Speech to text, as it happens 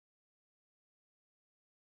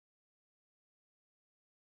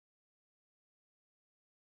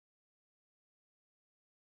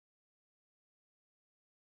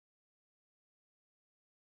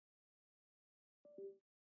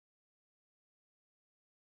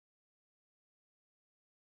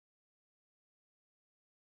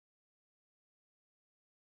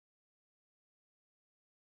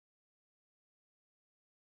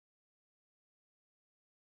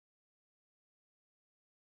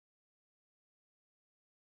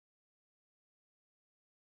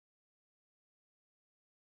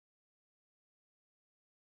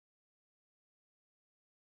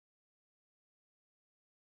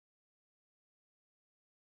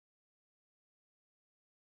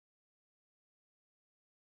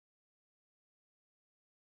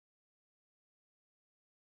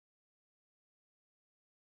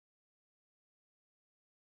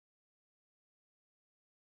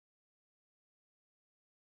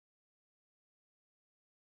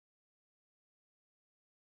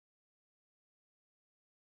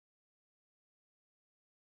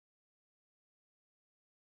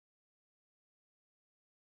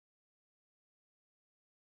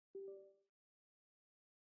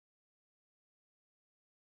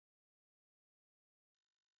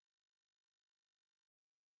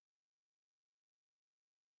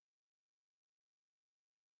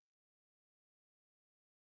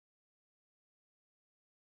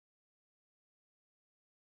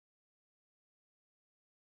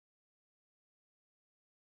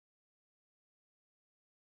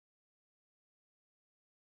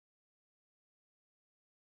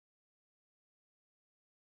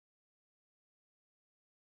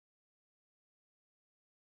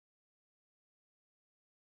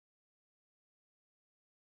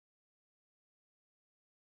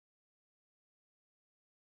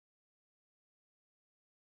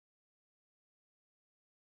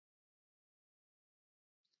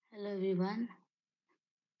Hello everyone.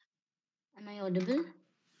 Am I audible?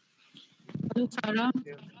 Hello, Sarah.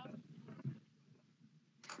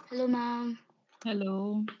 Hello ma'am.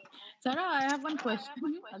 Hello. Sarah, I have one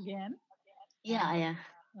question again. Yeah.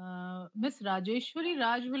 Miss Rajeshwari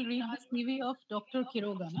Raj will read the CV of Dr.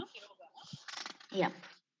 Kiroga, na? Yep.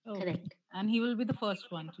 Okay. Correct. And he will be the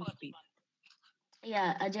first one to speak.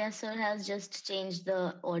 Yeah, Ajay sir has just changed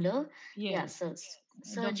the order. Yeah, Yes. so Dr.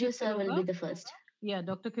 Sergio sir will Kiroga. be the first. Yeah,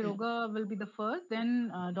 Dr. Hmm. Kiroga will be the first,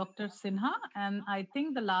 then Dr. Sinha, and I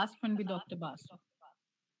think the last one will be Dr. Basu.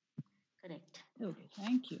 Correct. Okay,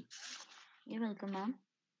 thank you. You're welcome, ma'am.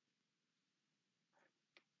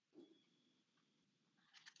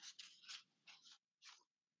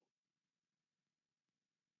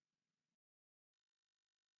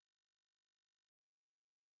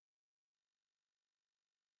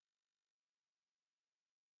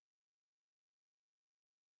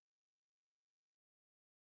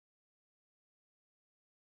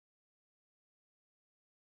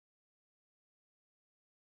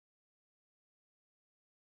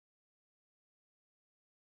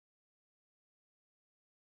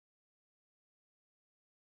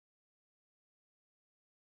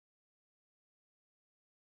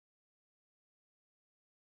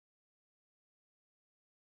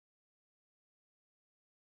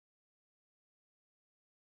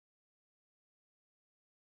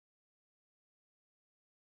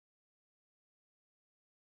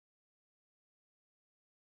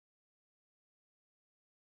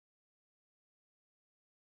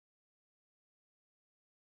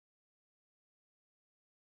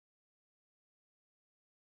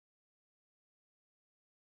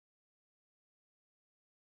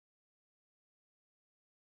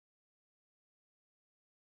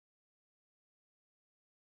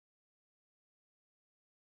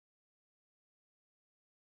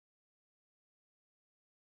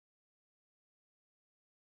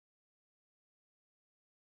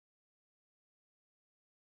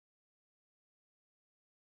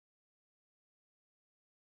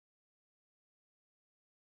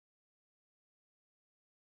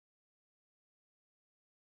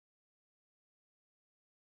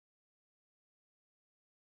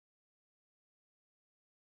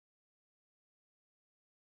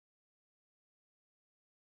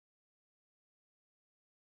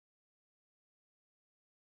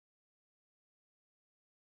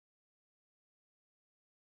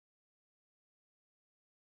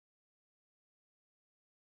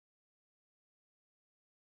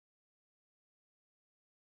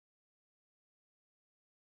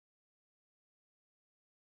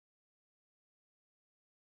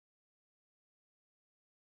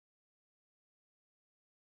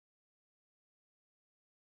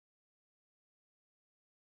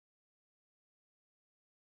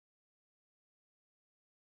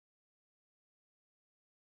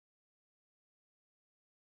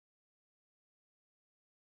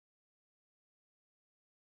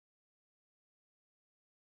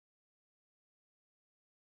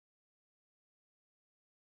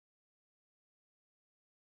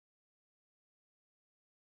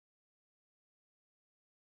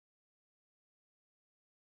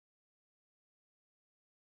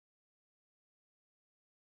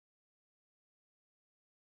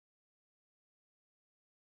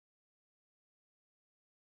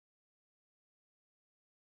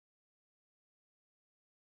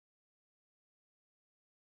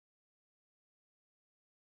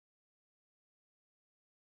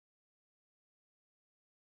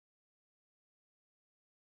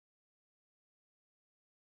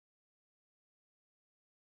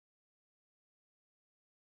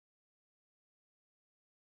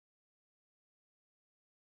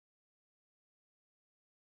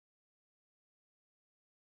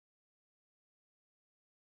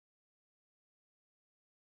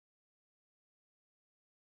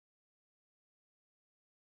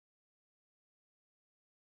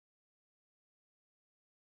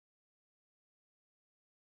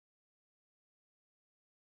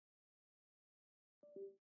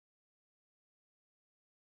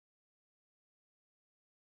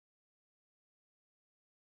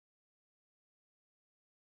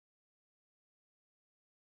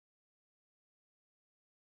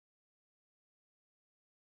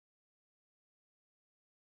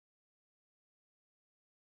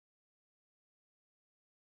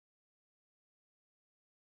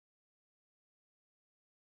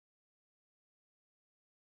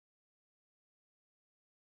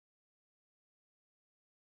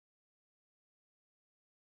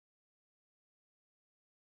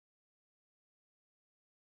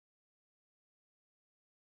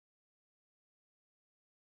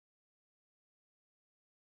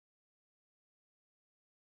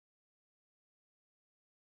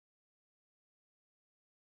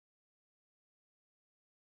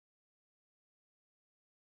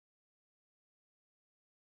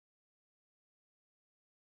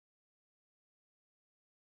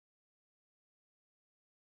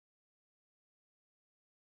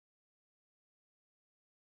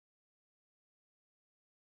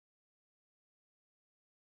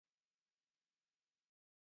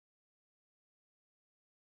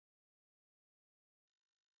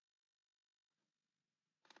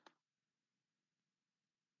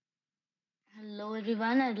 Hello,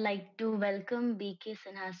 everyone. I'd like to welcome BK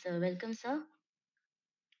Sinha, sir. Welcome, sir.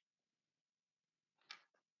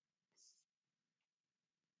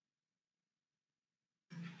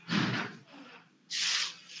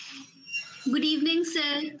 Good evening,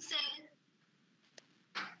 sir.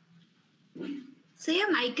 Sir,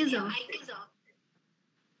 your mic is off.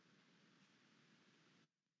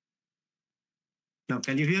 Now,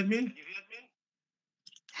 can you hear me?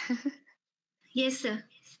 Yes, sir.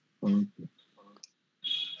 Okay.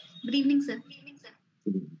 Good evening, sir.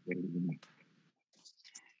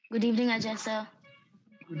 Good evening, Ajay, sir.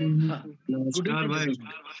 Good evening. नमस्कार भाई.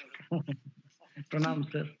 Pranam,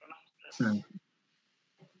 sir.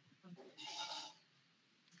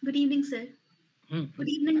 Good evening, sir. Good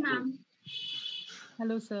evening, ma'am.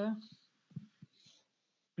 Hello, sir.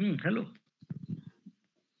 Hello.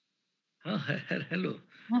 Hello.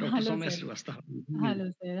 Dr. Hello, Soumya sir. Srivastava.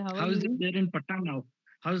 Hello, sir. How How are is you? it there in Patna now?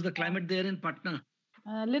 How is the climate there in Patna?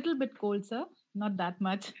 A little bit cold, sir. Not that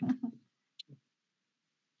much.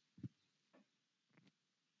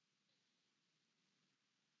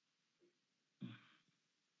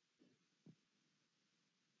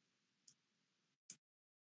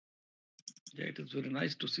 Yeah, it is very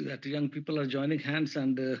nice to see that young people are joining hands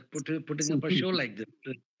and putting up a show like this.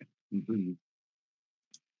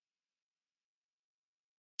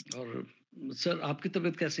 और sir आपकी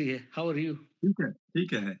तबीयत कैसी है? How are you?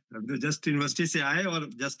 ठीक है. अभी तो just university से आए और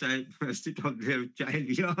जस्ट आए यूनिवर्सिटी ऑफ चाय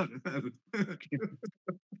लिया और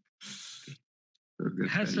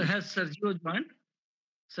Has Sergio joined?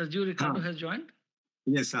 Sergio Ricardo has joined?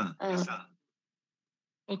 Yes, sir.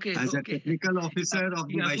 Okay. As a okay. technical officer of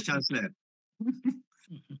the Yeah. Vice Chancellor.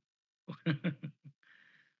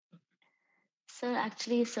 Sir,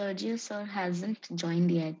 actually, Sergio, sir, hasn't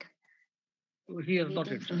joined yet. He has not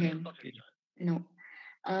Waiting yet for joined. him. Okay. No.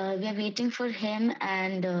 We are waiting for him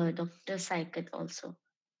and Dr. Saikat also.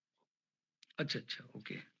 Acha,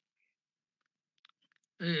 okay.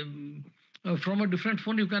 From a different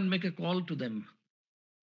phone, you can make a call to them.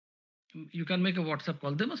 You can make a WhatsApp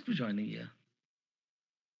call. They must be joining, yeah.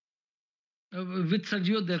 With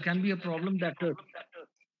Sergio, there can be a problem that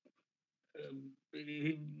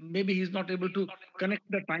maybe he's not able to connect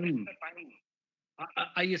the time.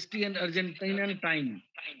 IST and Argentinian time.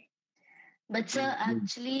 But sir,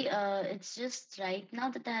 actually, it's just right now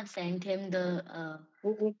that I have sent him the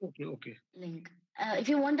Okay. link. If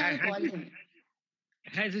you want, I'll call him.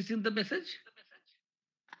 Has he seen the message?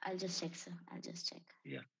 I'll just check, sir. I'll just check.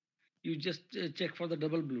 Yeah. You just check for the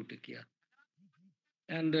double blue tick, yeah.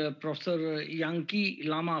 And Professor Yanki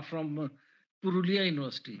Lama from Purulia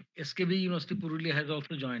University, SKB University Purulia has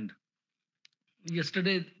also joined.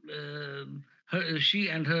 Yesterday, she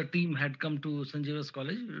and her team had come to Sanjeevas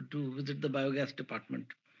College to visit the biogas department.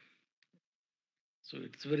 So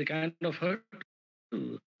it's very kind of her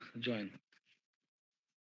to join.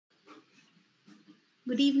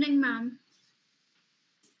 Good evening, ma'am.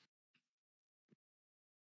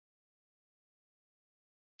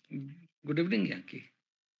 Good evening, Yanki.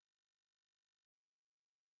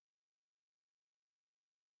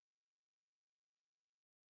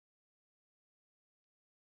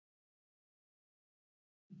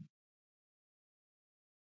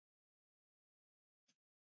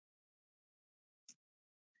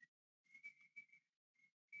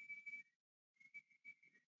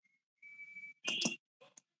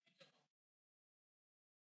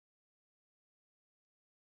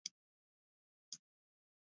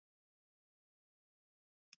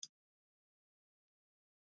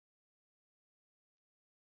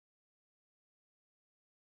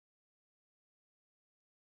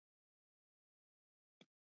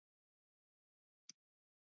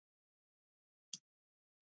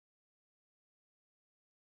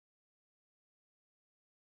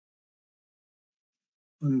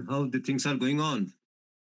 And how the things are going on,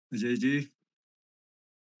 Ajay ji?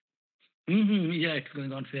 Yeah, it's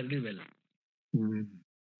going on fairly well.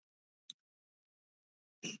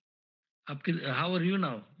 How are you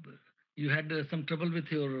now? You had some trouble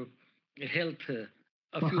with your health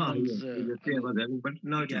a few months Yes, I was having, but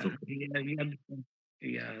now it is okay.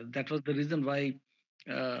 Yeah, that was the reason why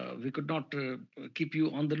we could not keep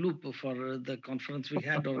you on the loop for the conference we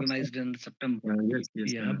had organized in September. Yes.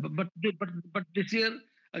 Yeah, but this year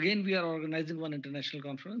again we are organizing one international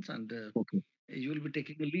conference, and you will be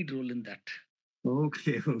taking a lead role in that.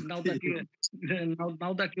 Okay. Now that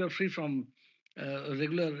you are free from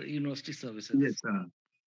regular university services. Yes, sir.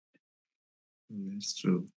 That's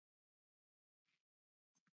true.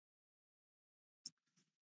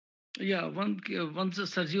 Yeah, once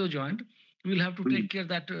Sergio joined, we'll have to take care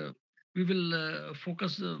that we will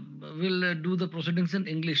focus, we'll do the proceedings in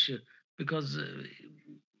English because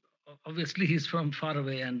obviously he's from far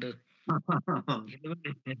away, and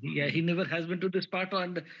he never has been to this part,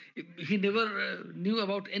 and he never knew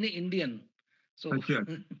about any Indian. So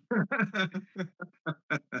Acha.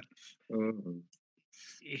 Oh.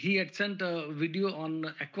 he had sent a video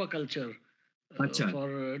on aquaculture Acha.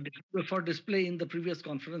 for display in the previous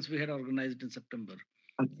conference we had organized in September.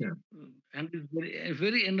 Acha. And is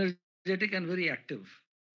very energetic and very active.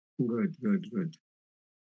 Good, good, good.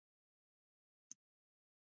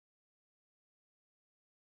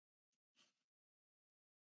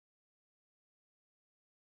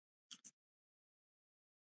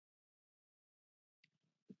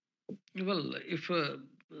 Well, if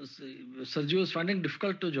Sergio is finding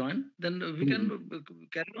difficult to join, then we can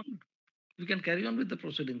carry on. We can carry on with the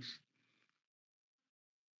proceedings.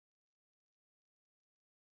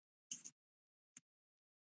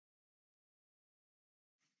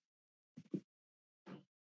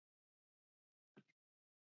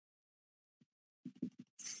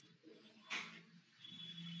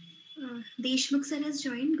 Deshmukh sir has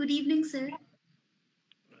joined. Good evening, sir.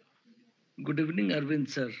 Good evening, Arvind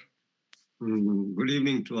sir. Good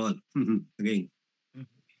evening to all again.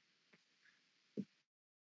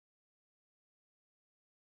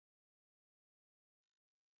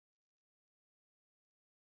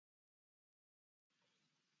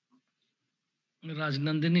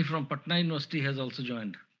 Rajnandini from Patna University has also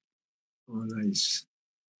joined. Oh, nice.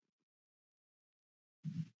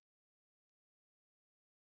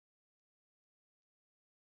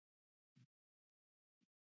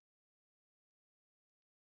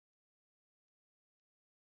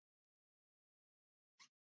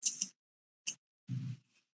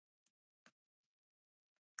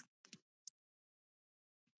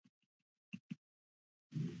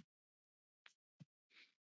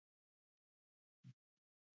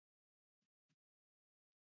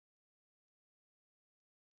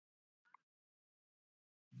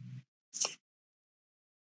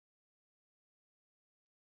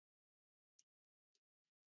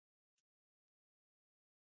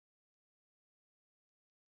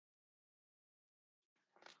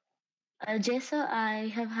 Jay sir, I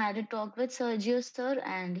have had a talk with Sergio sir,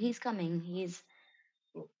 and he's coming. He'll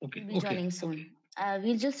be joining soon.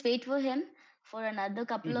 We'll just wait for him for another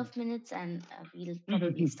couple of minutes, and we'll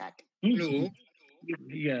probably start. Hello.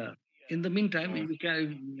 Yeah. In the meantime, we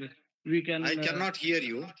can. I cannot hear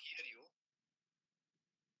you.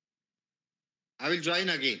 I will join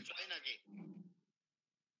again.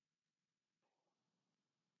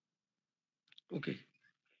 Okay.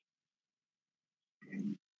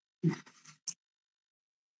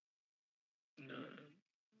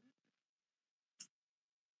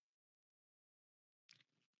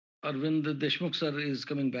 Arvind Deshmukh sir is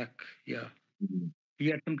coming back. Yeah. He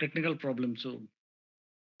had some technical problems, so.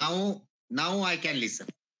 Now I can listen.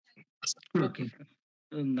 Okay.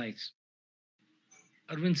 Nice.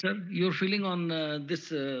 Arvind sir, your feeling on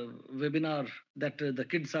this webinar that the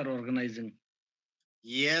kids are organizing?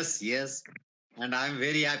 Yes. And I'm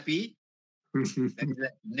very happy that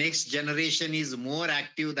the next generation is more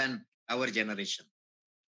active than our generation.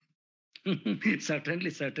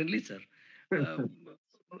 Certainly, sir.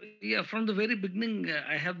 Yeah, from the very beginning,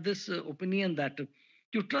 I have this opinion that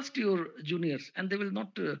you trust your juniors and they will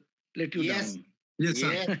not let you down. Yes,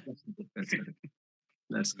 sir.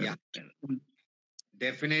 That's correct. Yeah.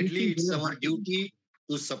 Definitely, it's our duty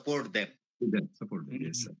to support them. Support them,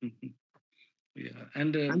 yes, sir. Yeah,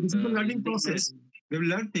 and this is a learning process. They will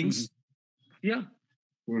learn things. Yeah.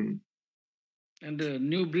 And a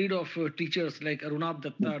new breed of teachers like Arunab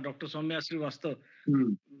Datta, Dr. Soumya Srivastava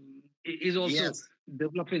is also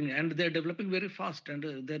developing, and they're developing very fast, and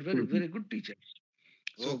they're very good teachers.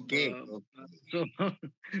 So, Okay. So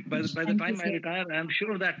by the time I retire, I'm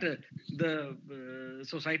sure that the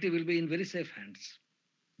society will be in very safe hands.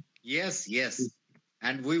 Yes.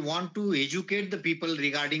 And we want to educate the people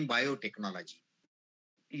regarding biotechnology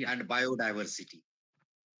and biodiversity.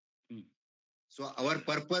 So our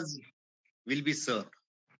purpose will be served.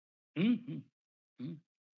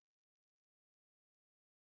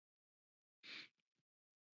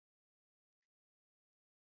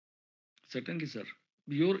 Certainly, sir.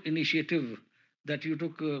 Your initiative that you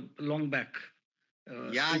took long back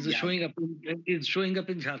is showing up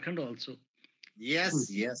in Jharkhand also.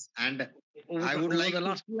 Yes. And I would like the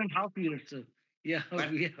last 2.5 years. Yeah,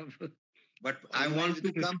 we have. But I want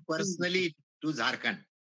to come personally to Jharkhand.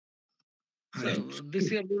 So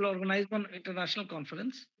this year we will organize one international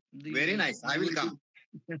conference. Very nice. I will come.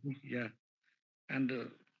 Yeah, and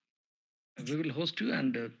we will host you,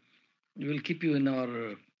 and we will keep you in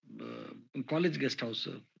our college guest house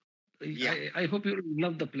Yeah. I hope you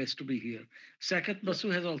love the place to be here. Saket Basu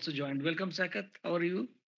has also joined. Welcome, Saket. How are you?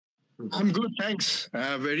 I'm good, thanks.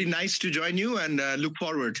 Very nice to join you and look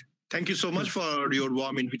forward. Thank you so much for your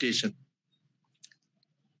warm invitation.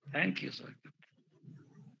 Thank you, sir.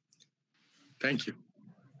 Thank you.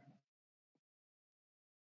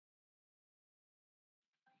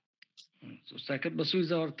 So Saket Basu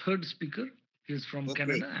is our third speaker. He's from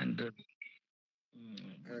Canada, and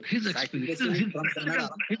his experience, his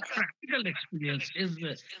practical experience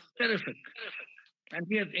is terrific. And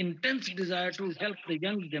he has intense desire to help the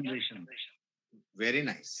young generation. Very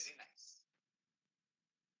nice.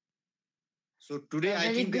 So today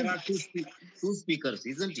I think there are two speakers,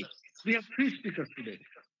 isn't it? We have three speakers today.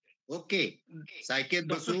 Okay. Saket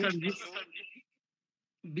Basu,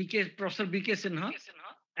 Professor BK Sinha,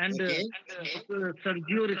 and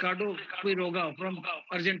Sergio Ricardo Quiroga from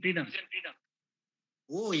Argentina.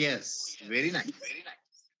 Oh, yes. Very nice.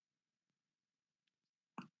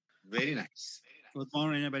 Very nice. Good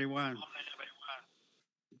morning, everyone.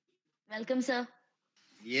 Welcome, sir.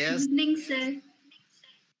 Yes. Good evening, sir.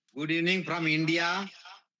 Good evening from India.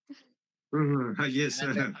 Yes.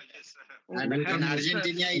 And in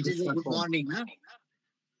Argentina, it is a good morning. Huh?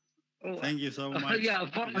 Thank you so much. Yeah,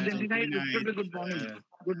 for Argentina, it should be good morning.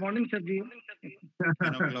 Good morning, Sergio.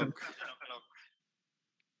 10 o'clock.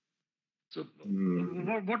 So,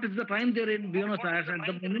 what is the time there in Buenos Aires at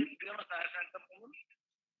the moment?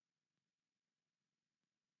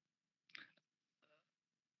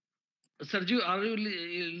 Sergio, are you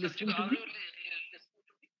listening to me?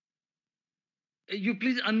 You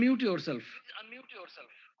please unmute yourself.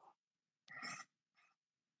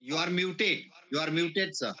 You are muted. You are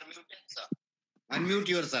muted, sir. Unmute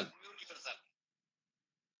yourself.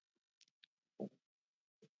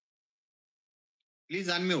 Please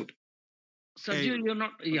unmute. Sergio, you're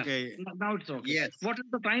not. Yeah. Okay. Now it's okay. Yes. What is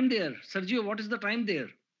the time there? Sergio, what is the time there?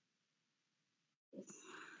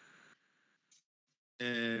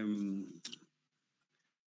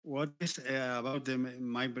 What is about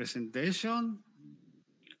my presentation?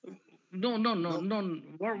 No.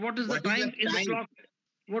 What is the time in the clock?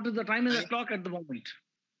 What is the time in the clock at the moment?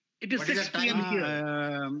 It is 6 p.m.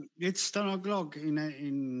 here. It's 10 o'clock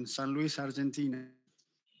in San Luis, Argentina.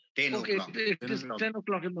 10 okay, o'clock. it is 10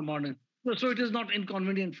 o'clock in the morning. So it is not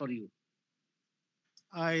inconvenient for you.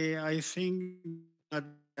 I think that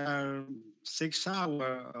there are 6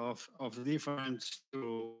 hours of difference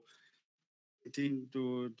to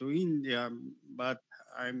India, but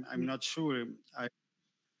I'm not sure.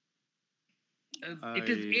 It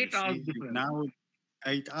is 8 hours difference. Now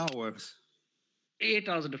 8 hours. 8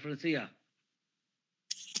 hours difference, yeah.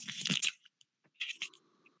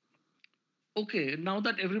 Okay, now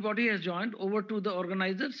that everybody has joined, over to the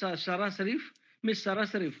organizer, Sarah Sarif. Miss Sarah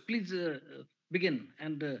Sarif, please begin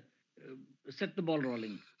and set the ball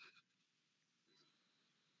rolling.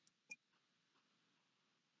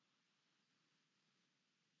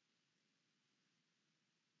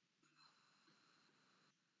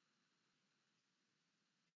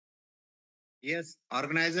 Yes,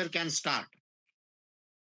 organizer can start.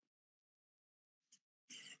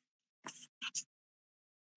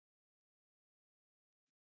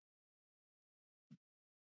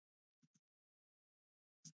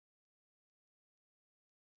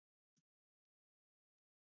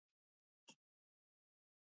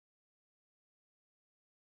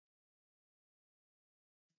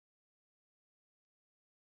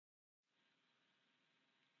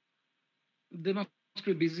 They must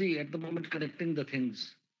be busy at the moment connecting the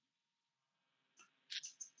things.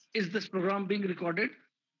 Is this program being recorded?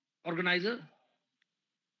 Organizer?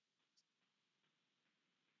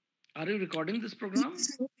 Are you recording this program?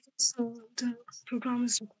 So the program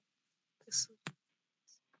is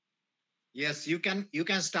Yes, you can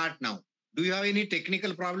start now. Do you have any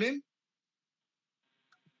technical problem?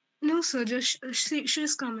 no, sir. Just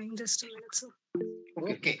she's coming. Just a minute, sir.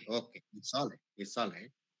 Okay. It's all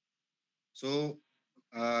right. So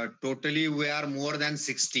totally we are more than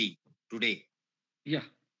 60 today. Yeah,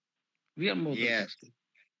 we are more than 60.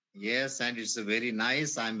 Yes, and it's very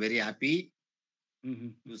nice. I'm very happy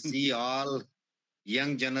to see all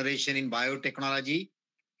young generation in biotechnology.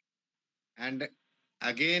 And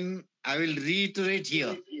again, I will reiterate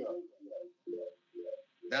here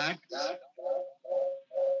that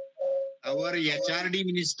our HRD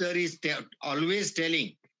minister is always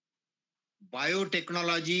telling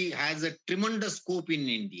biotechnology has a tremendous scope in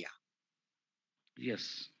India.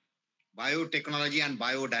 Yes. Biotechnology and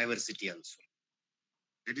biodiversity also.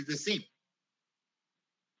 That is the same.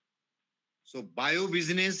 So bio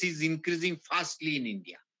business is increasing fastly in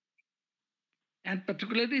India. And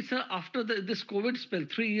particularly, sir, after this COVID spell,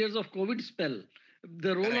 3 years of COVID spell,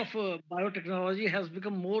 the role Correct. of biotechnology has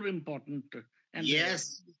become more important and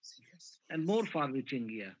Yes. and more far-reaching.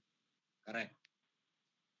 Yeah. Correct.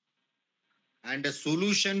 And a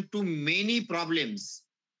solution to many problems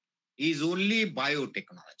is only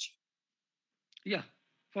biotechnology. Yeah.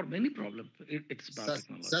 For many problems, it's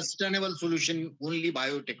biotechnology. Sustainable solution only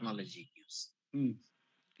biotechnology gives.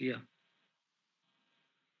 Yeah.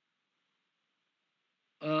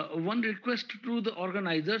 One request to the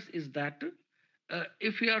organizers is that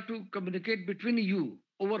if you are to communicate between you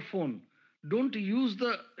over phone, don't use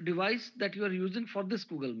the device that you are using for this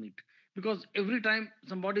Google Meet, because every time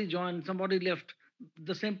somebody joined, somebody left,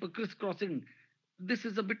 the same crisscrossing, this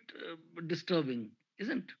is a bit disturbing,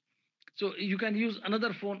 isn't? So you can use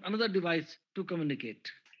another phone, another device to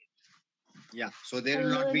communicate. Yeah, so there will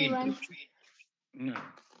Hello, not be everyone. No.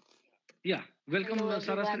 Yeah, welcome, Hello,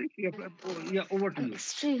 Saraswati. everyone. Yeah, over to I'm you.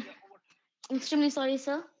 extremely sorry,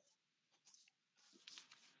 sir.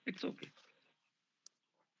 It's okay.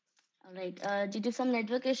 All right. Due to some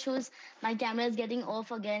network issues, my camera is getting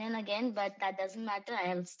off again and again, but that doesn't matter.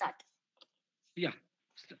 I'll start. Yeah.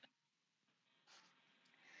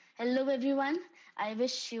 Hello, everyone. I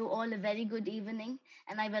wish you all a very good evening,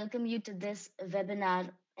 and I welcome you to this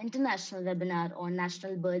webinar, international webinar on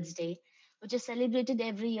National Birds Day, which is celebrated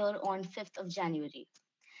every year on 5th of January.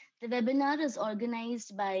 The webinar is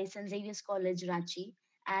organized by St. Xavier's College, Ranchi,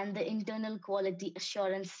 and the Internal Quality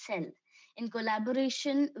Assurance Cell in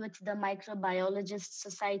collaboration with the Microbiologist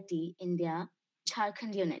Society India,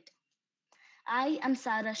 Jharkhand unit. I am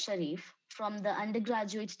Sara Sharif from the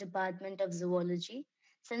Undergraduate Department of Zoology,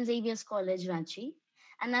 St. Xavier's College, Ranchi,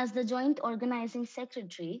 and as the Joint Organizing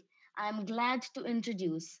Secretary, I am glad to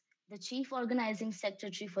introduce the Chief Organizing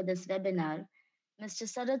Secretary for this webinar, Mr.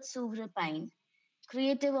 Sarat Suvrapine,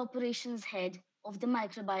 Creative Operations Head of the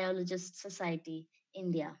Microbiologist Society,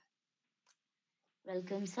 India.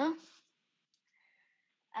 Welcome, sir.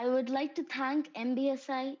 I would like to thank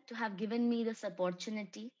MBSI to have given me this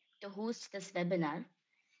opportunity to host this webinar.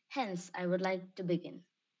 Hence, I would like to begin.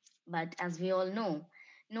 But as we all know,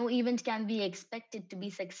 no event can be expected to be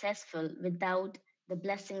successful without the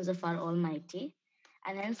blessings of our Almighty.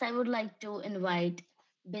 And hence, I would like to invite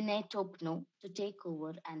Binay Topno to take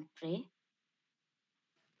over and pray.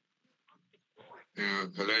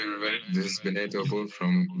 Hello everyone, this is Binay Topo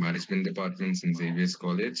from Management Department in Xavier's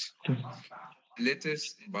College. Let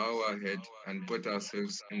us bow our head and put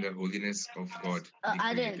ourselves in the holiness of God,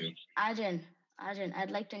 the Creator. Arjun,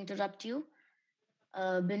 I'd like to interrupt you.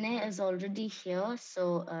 Binay is already here,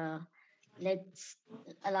 so let's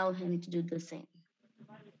allow him to do the same.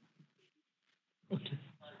 Okay.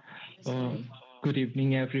 Good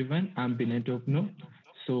evening, everyone. I'm Binay Topno.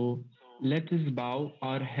 So let us bow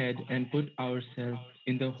our head and put ourselves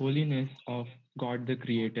in the holiness of God the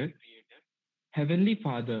Creator. Heavenly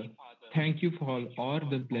Father, thank you for all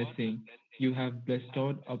the blessings you have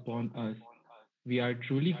bestowed upon us. We are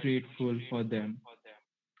truly grateful for them.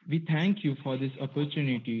 We thank you for this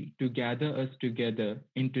opportunity to gather us together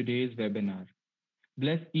in today's webinar.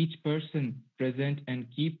 Bless each person present and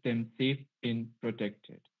keep them safe and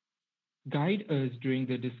protected. Guide us during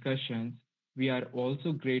the discussions. We are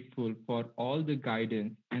also grateful for all the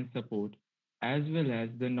guidance and support, as well as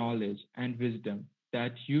the knowledge and wisdom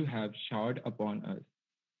that you have showered upon us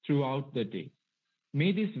throughout the day.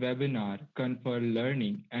 May this webinar confer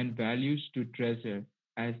learning and values to treasure,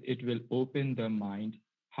 as it will open the mind,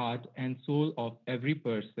 heart, and soul of every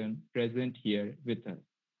person present here with us.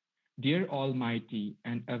 Dear Almighty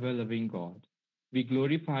and ever-loving God, we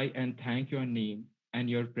glorify and thank your name, and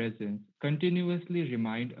your presence continuously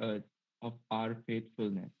remind us of our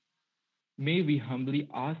faithfulness. May we humbly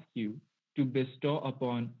ask you to bestow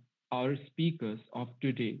upon our speakers of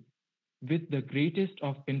today with the greatest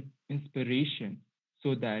of inspiration,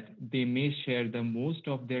 so that they may share the most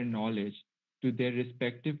of their knowledge to their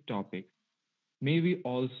respective topics. May we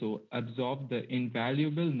also absorb the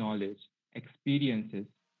invaluable knowledge, experiences,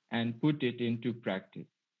 and put it into practice.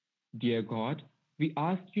 Dear God, we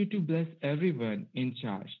ask you to bless everyone in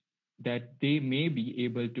charge, that they may be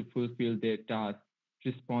able to fulfill their tasks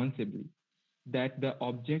responsibly, that the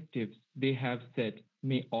objectives they have set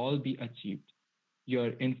may all be achieved.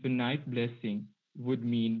 Your infinite blessing would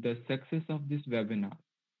mean the success of this webinar.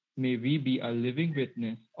 May we be a living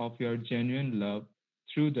witness of your genuine love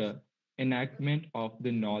through the enactment of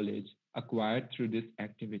the knowledge acquired through this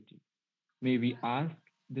activity. May we ask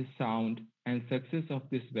the sound and success of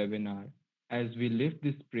this webinar as we lift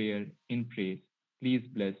this prayer in praise. Please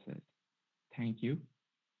bless us. Thank you.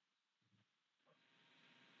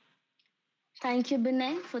 Thank you,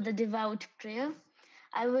 Binay, for the devout prayer.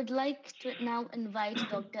 I would like to now invite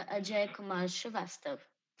Dr. Ajay Kumar Srivastav.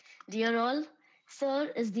 Dear all,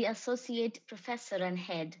 Sir is the Associate Professor and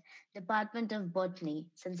Head, Department of Botany,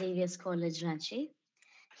 St. Xavier's College, Ranchi.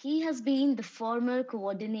 He has been the former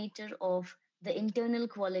coordinator of the Internal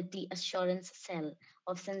Quality Assurance Cell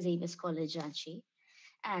of St. Xavier's College, Ranchi.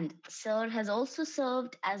 And Sir has also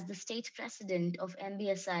served as the state president of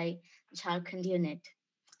MBSI Jharkhand unit.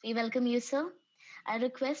 We welcome you, sir. I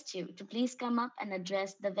request you to please come up and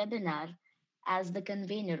address the webinar as the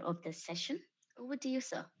convener of this session. Over to you,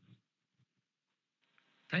 sir.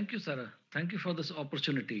 Thank you, Sarah. Thank you for this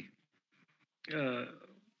opportunity.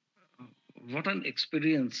 What an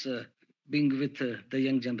experience being with the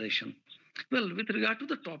young generation. Well, with regard to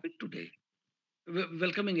the topic today,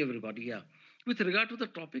 welcoming everybody, yeah. With regard to the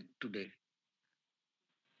topic today,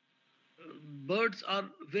 birds are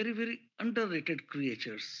very, very underrated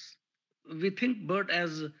creatures. We think bird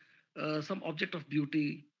as some object of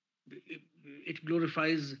beauty. It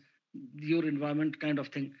glorifies your environment kind of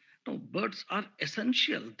thing. No, birds are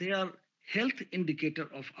essential. They are health indicator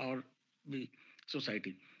of our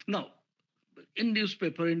society. Now, in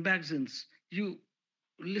newspaper, in magazines, you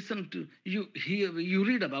listen to, you hear, you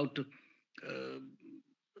read about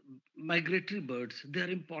migratory birds.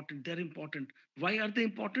 They're important. They're important. Why are they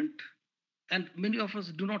important? And many of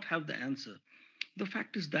us do not have the answer. The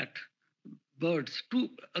fact is that birds, two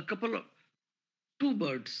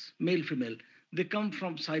birds, male, female, they come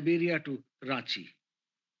from Siberia to Ranchi,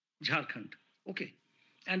 Jharkhand. Okay.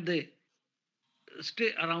 And they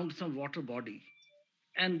stay around some water body.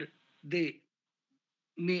 And they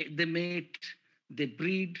mate, they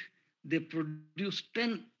breed, they produce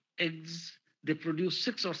 10 eggs, they produce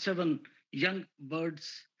 6 or 7 young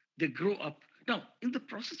birds, they grow up. Now, in the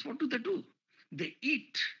process, what do? They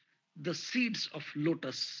eat the seeds of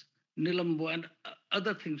lotus, nilambo, and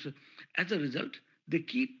other things. As a result, they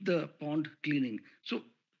keep the pond cleaning. So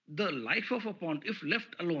the life of a pond, if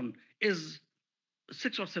left alone, is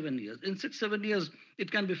 6 or 7 years. In 6, 7 years, it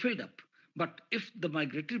can be filled up. But if the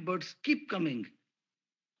migratory birds keep coming,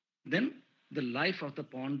 then the life of the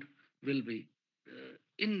pond will be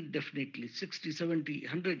indefinitely 60, 70,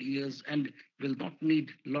 100 years and will not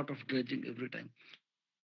need a lot of dredging every time.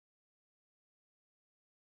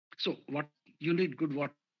 So what you need good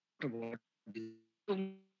water bodies.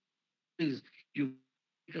 Is you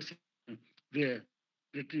make a system where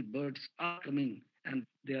migratory birds are coming and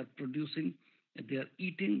they are producing, and they are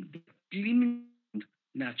eating, they are cleaning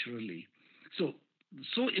naturally.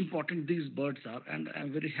 So important these birds are, and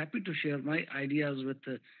I'm very happy to share my ideas with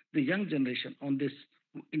the young generation on this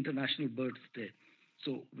International Birds Day.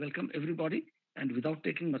 So welcome everybody, and without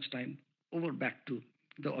taking much time, over back to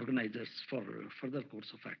the organizers for further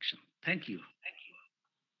course of action. Thank you.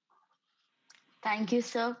 Thank you,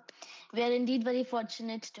 sir. We are indeed very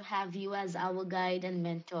fortunate to have you as our guide and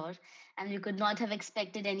mentor, and we could not have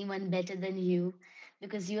expected anyone better than you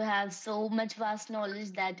because you have so much vast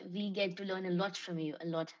knowledge that we get to learn a lot from you, a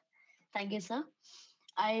lot. Thank you, sir.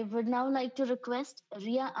 I would now like to request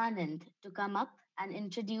Ria Anand to come up and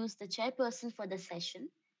introduce the chairperson for the session,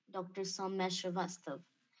 Dr. Soumya Srivastav.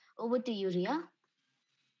 Over to you, Ria.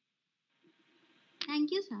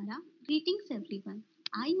 Thank you, Sarah. Greetings, everyone.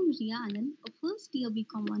 I am Ria Anand, a first-year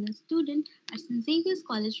BCom Honors student at St. Xavier's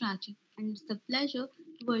College, Ranchi, and it's a pleasure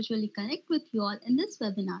to virtually connect with you all in this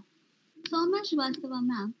webinar. Soumya Srivastava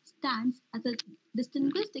ma'am stands as a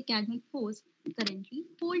distinguished academic force, currently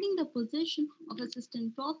holding the position of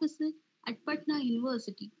assistant professor at Patna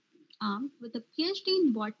University. Armed with a PhD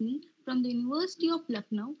in botany from the University of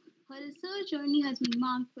Lucknow, her research journey has been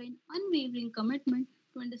marked by an unwavering commitment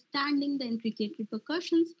to understanding the intricate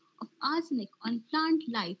repercussions of arsenic on plant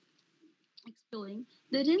life, exploring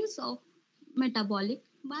the realms of metabolic,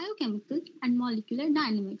 biochemical, and molecular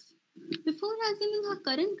dynamics. Before assuming her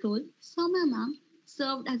current role, Soumya ma'am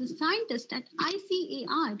served as a scientist at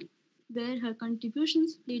ICAR, where her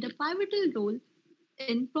contributions played a pivotal role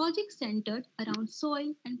in projects centered around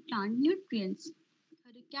soil and plant nutrients.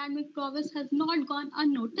 Her academic prowess has not gone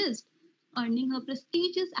unnoticed, earning her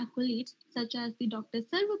prestigious accolades such as the Dr.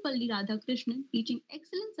 Sarvapalli Radhakrishnan Teaching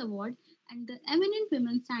Excellence Award and the Eminent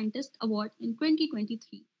Women Scientist Award in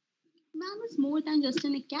 2023. Ma'am is more than just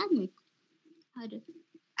an academic.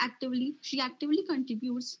 She actively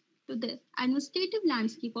contributes to the administrative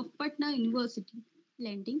landscape of Patna University,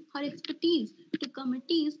 lending her expertise to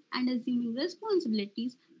committees and assuming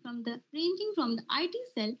responsibilities ranging from the IT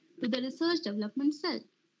cell to the research development cell.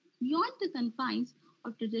 Beyond the confines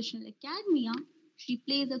of traditional academia, she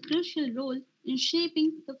plays a crucial role in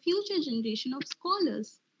shaping the future generation of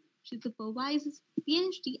scholars. She supervises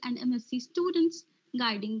PhD and MSc students,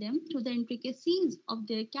 guiding them through the intricacies of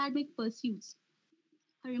their academic pursuits.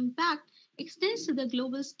 Her impact extends to the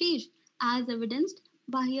global stage, as evidenced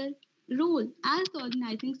by her role as the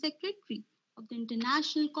organizing secretary of the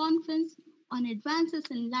International Conference on Advances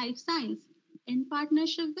in Life Science in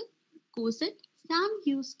partnership with COSIT, Sam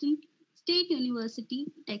Houston State University,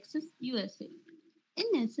 Texas, USA. In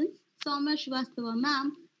essence, Soumya Srivastava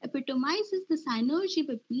ma'am epitomizes the synergy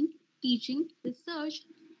between teaching, research,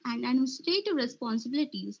 and administrative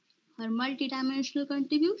responsibilities. Her multidimensional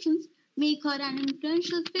contributions make her an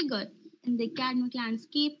influential figure in the academic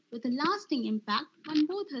landscape with a lasting impact on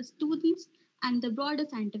both her students and the broader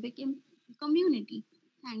scientific community.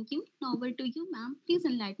 Thank you. Now over to you, ma'am. Please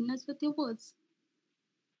enlighten us with your words.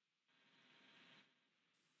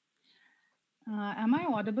 Am I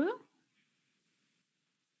audible?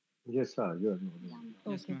 Yes, sir. You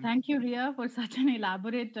are. Okay. Thank you, Ria, for such an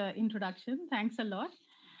elaborate introduction. Thanks a lot.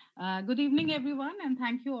 Good evening, everyone, and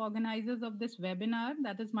thank you, organizers of this webinar,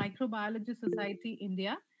 that is Microbiology Society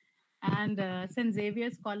India and St.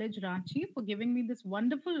 Xavier's College Ranchi, for giving me this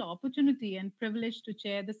wonderful opportunity and privilege to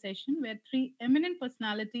chair the session where three eminent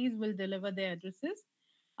personalities will deliver their addresses.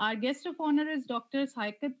 Our guest of honor is Dr.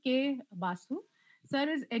 Saikat K. Basu. Sir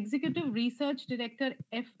is Executive Research Director,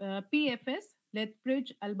 PFS,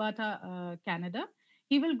 Lethbridge, Alberta, Canada.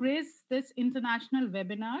 He will grace this international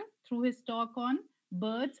webinar through his talk on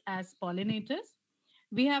birds as pollinators.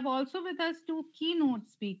 We have also with us two keynote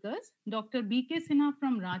speakers, Dr. B.K. Sinha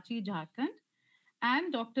from Ranchi, Jharkhand,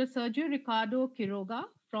 and Dr. Sergio Ricardo Quiroga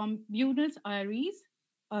from Buenos Aires,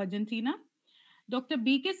 Argentina. Dr.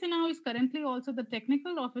 B.K. Sinha, who is currently also the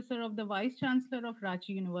technical officer of the Vice Chancellor of Ranchi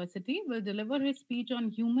University, will deliver his speech on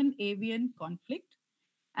human-avian conflict.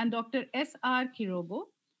 And Dr. S.R. Quiroga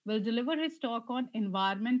will deliver his talk on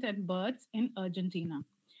environment and birds in Argentina.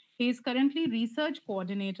 He is currently research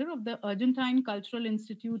coordinator of the Argentine Cultural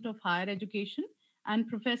Institute of Higher Education and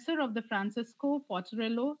professor of the Francisco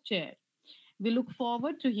Portarello Chair. We look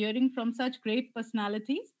forward to hearing from such great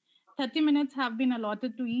personalities. 30 minutes have been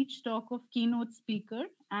allotted to each talk of keynote speaker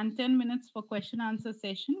and 10 minutes for question-answer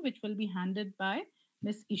session, which will be handled by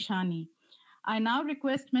Ms. Ishani. I now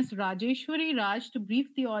request Ms. Rajeshwari Raj to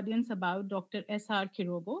brief the audience about Dr. S.R.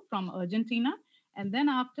 Quiroga from Argentina, and then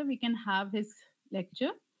after we can have his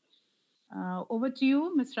lecture. Over to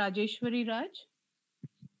you, Ms. Rajeshwari Raj.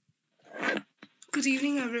 Good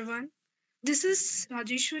evening, everyone. This is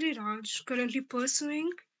Rajeshwari Raj, currently pursuing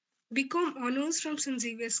BCom Honours from St.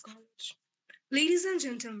 Xavier's College. Ladies and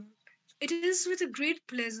gentlemen, it is with a great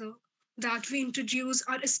pleasure that we introduce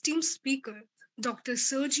our esteemed speaker, Dr.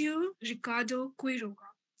 Sergio Ricardo Quiroga,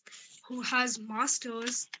 who has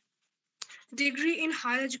master's degree in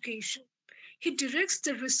higher education. He directs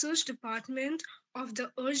the research department of the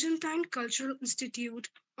Argentine Cultural Institute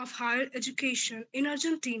of Higher Education in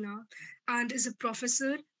Argentina and is a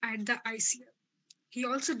professor at the ICL. He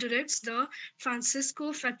also directs the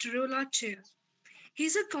Francisco Portarello Chair. He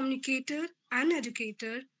is a communicator and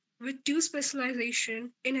educator with two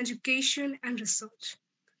specializations in education and research.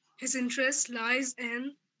 His interest lies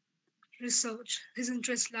in research. His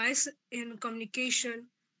interest lies in communication,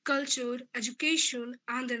 culture, education,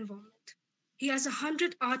 and the environment. He has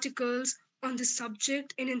 100 articles on this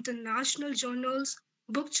subject in international journals,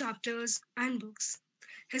 book chapters, and books.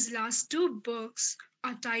 His last two books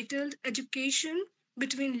are titled Education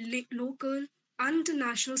Between Local and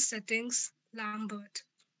International Settings, Lambert,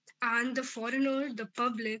 and The Foreigner, the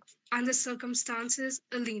Public, and the Circumstances,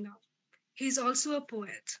 Elena. He is also a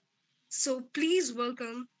poet. So please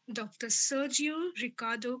welcome Dr. Sergio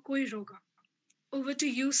Ricardo Quiroga. Over to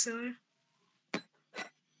you, sir.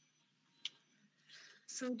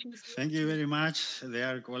 Thank you very much,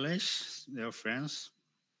 dear colleagues, dear friends.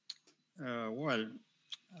 Well,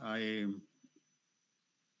 I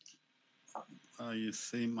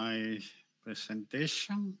see my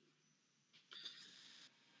presentation.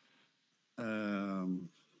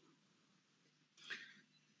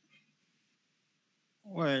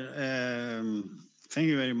 Thank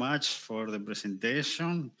you very much for the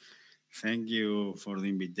presentation. Thank you for the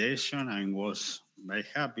invitation. I was very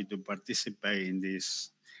happy to participate in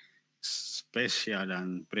this special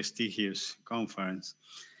and prestigious conference.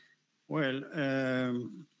 Well,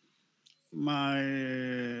 my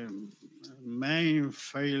main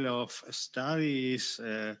field of study is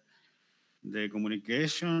the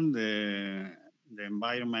communication, the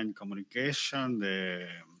environment communication, the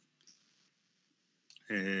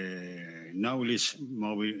knowledge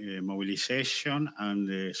mobilization, and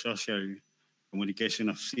the social communication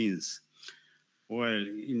of things. Well,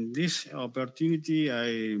 in this opportunity,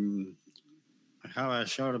 I have a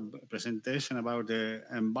short presentation about the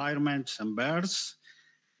environment and birds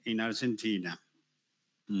in Argentina.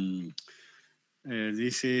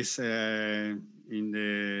 This is in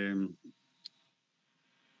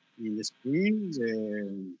the screen,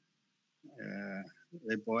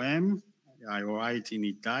 the poem I write in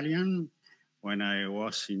Italian when I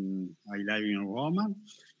live in Roma,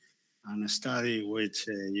 and study with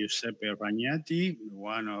Giuseppe Ragnetti,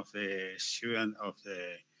 one of the students of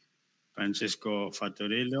the Francesco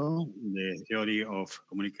Fattorello, the theory of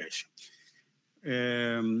communication.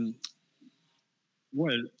 And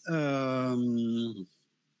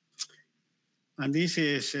this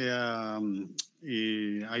is, I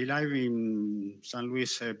live in San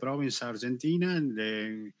Luis province, Argentina, and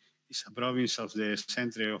it's a province of the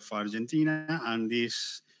center of Argentina, and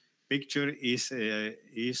this picture is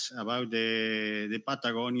about the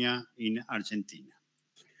Patagonia in Argentina.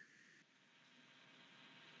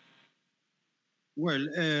 Well,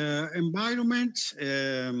 environment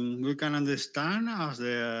we can understand as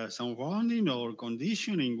the surrounding or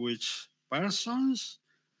condition in which persons,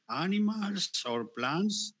 animals, or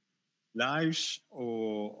plants lives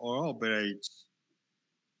or operates.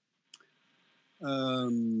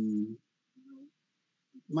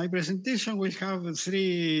 My presentation will have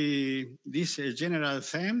these general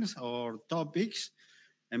themes or topics: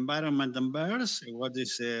 environment and birds, what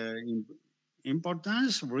is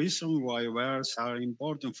importance, reason why birds are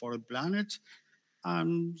important for the planet,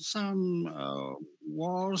 and some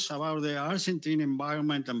words about the Argentine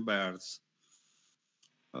environment and birds.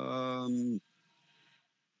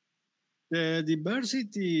 The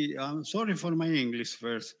diversity, sorry for my English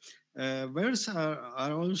first. Birds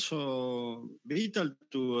are also vital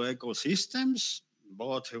to ecosystems,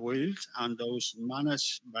 both wild and those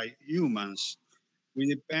managed by humans. We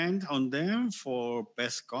depend on them for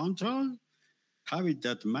pest control,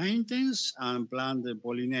 habitat maintenance, and plant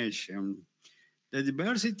pollination. The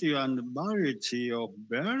diversity and variety of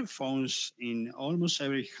bird forms in almost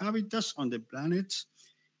every habitat on the planet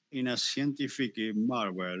in a scientific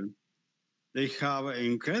marvel. They have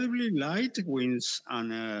incredibly light wings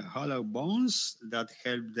and hollow bones that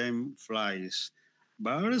help them fly.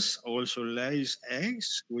 Birds also lay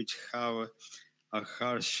eggs, which have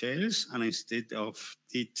hard shells, and instead of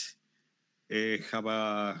teeth, have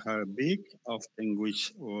a hard beak, often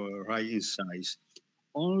which right inside.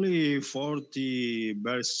 Only 40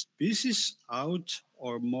 bird species out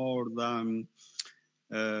or more than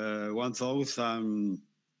 1,000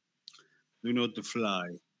 do not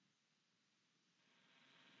fly.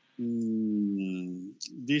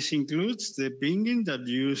 This includes the penguin that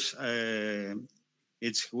use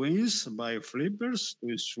its wings by flippers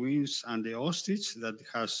to swing, and the ostrich that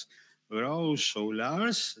has grown so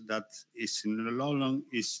large that it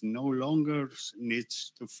no longer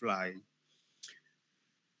needs to fly.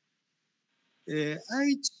 8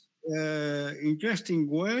 interesting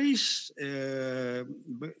ways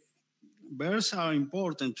birds are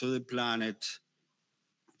important to the planet.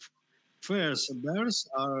 First, birds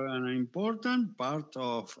are an important part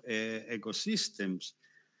of ecosystems.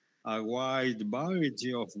 A wide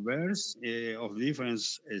variety of birds of different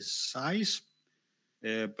size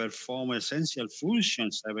perform essential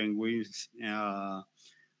functions even with a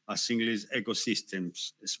single ecosystem.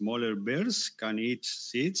 Smaller birds can eat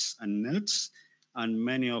seeds and nuts, and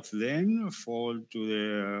many of them fall to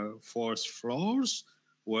the forest floors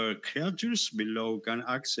where creatures below can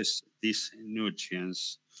access these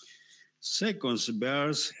nutrients. Second,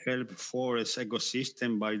 birds help forest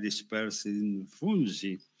ecosystem by dispersing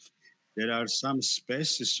fungi. There are some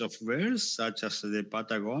species of birds, such as the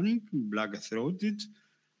Patagonic black-throated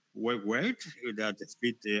wagwag, that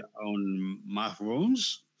feed on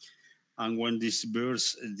mushrooms. And when these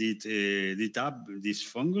birds eat up this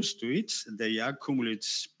fungus to eat, they accumulate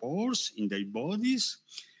spores in their bodies,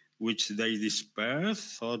 which they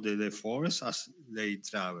disperse through the forest as they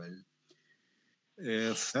travel.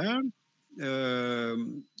 Third,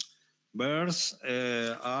 birds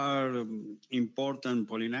are important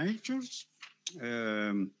pollinators.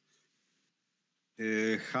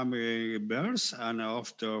 Hummingbirds and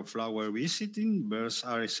after flower visiting, birds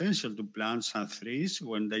are essential to plants and trees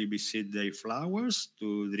when they visit their flowers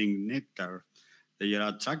to drink nectar. They are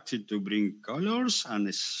attracted to bring colors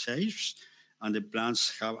and shapes, and the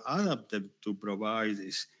plants have adapted to provide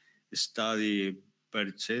steady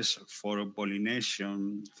perches for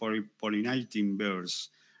pollination, for pollinating birds.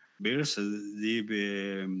 Birds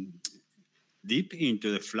dip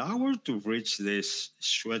into the flower to reach the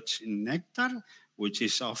sweet nectar, which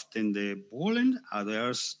is often the pollen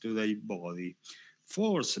adheres to their body.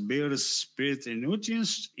 Fourth, birds spread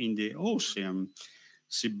nutrients in the ocean.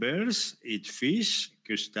 Seabirds eat fish,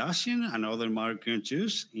 crustaceans, and other marine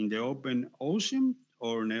creatures in the open ocean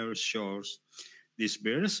or near shores. These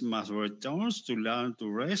birds must return to land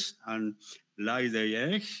to rest and lay their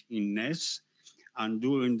eggs in nests, and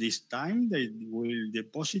during this time they will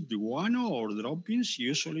deposit the guano or droppings,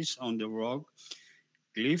 usually on the rock,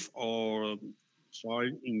 cliff, or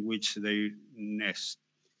soil in which they nest.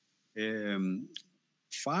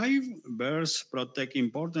 5, birds protect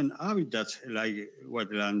important habitats like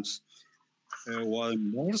wetlands.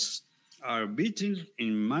 Wild birds are vital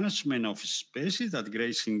in management of species that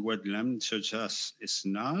graze in wetlands, such as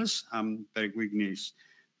snails and peregrines.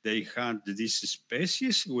 They hunt these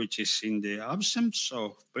species, which is in the absence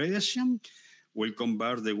of predation, will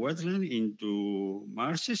convert the wetland into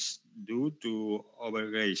marshes due to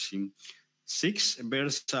overgrazing. 6,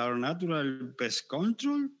 birds are natural pest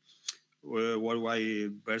control.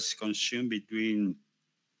 Worldwide, birds consume between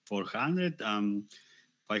 400 and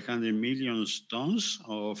 500 million tons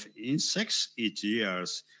of insects each year.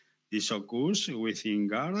 This occurs within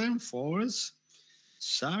gardens, forests,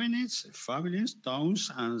 savannas, pavilions,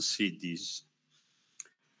 towns, and cities.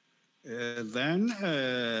 Birds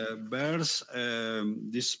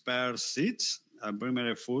disperse seeds, a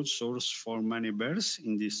primary food source for many birds.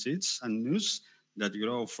 In these seeds and nuts that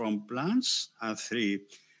grow from plants and tree.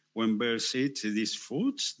 When birds eat these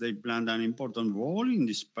foods, they play an important role in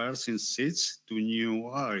dispersing seeds to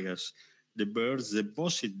new areas. The birds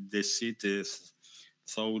deposit the seeds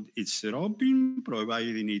through its dropping,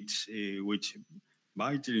 providing it with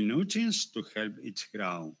vital nutrients to help it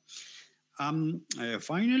grow.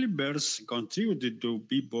 Finally, birds contribute to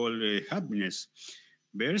people's happiness.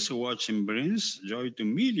 Birds watching brings joy to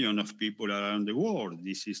millions of people around the world.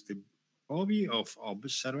 This is the hobby of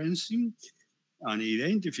observing and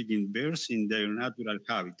identifying birds in their natural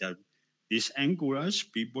habitat. This encourages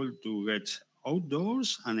people to get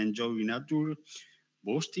outdoors and enjoy nature,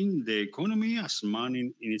 boosting the economy as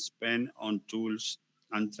money is spent on tools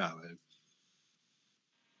and travel.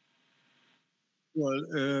 Well,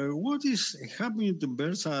 what is happening to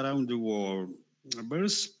birds around the world? Bird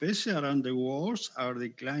species around the world are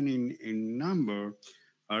declining in number.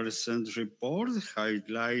 A recent report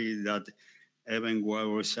highlighted that even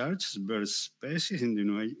while research bird species in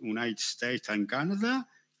the United States and Canada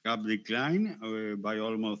have declined by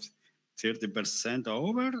almost 30%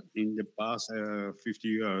 over in the past 50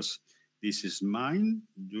 years. This is mined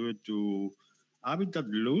due to habitat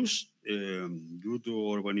loss, due to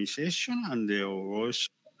urbanization and the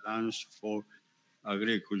erosion of lands for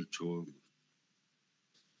agriculture.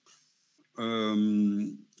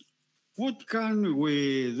 What can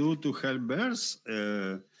we do to help birds?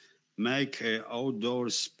 Make outdoor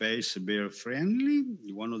space bird friendly.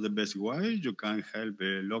 One of the best ways you can help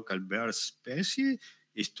a local bird species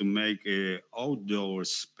is to make outdoor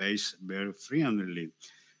space bird friendly.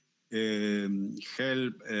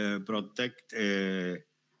 Help protect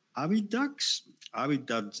habitats.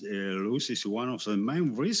 Habitat loss is one of the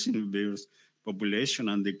main reasons birds population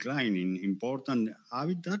and declining. Important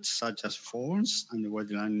habitats such as forests and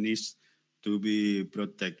wetland needs to be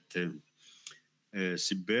protected.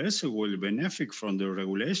 Seabirds will benefit from the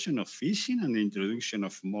regulation of fishing and the introduction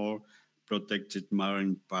of more protected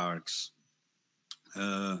marine parks.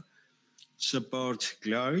 Support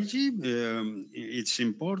clarity. It's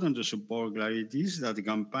important to support clarities that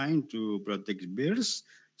campaign to protect birds,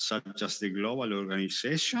 such as the global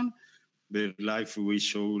organization. BirdLife, we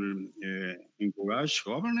should encourage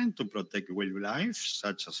government to protect wildlife,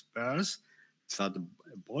 such as birds, set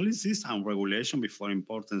policies and regulation before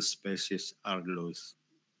important species are lost.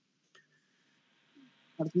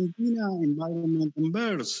 Argentina environment and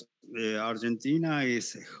birds. Argentina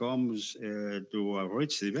is home to a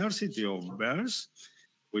rich diversity of birds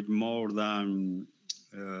with more than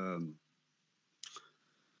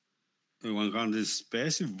 100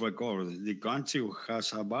 species recorded. The country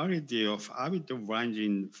has a variety of habitat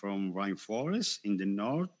ranging from rainforests in the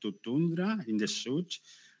north to tundra in the south,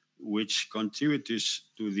 which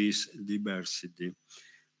contributes to this diversity.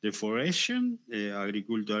 Deforestation,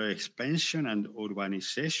 agricultural expansion, and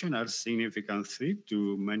urbanization are significant threats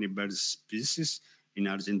to many bird species in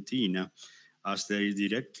Argentina, as they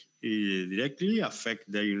directly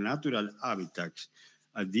affect their natural habitats.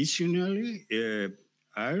 Additionally,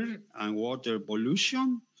 air and water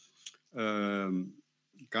pollution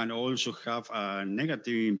can also have a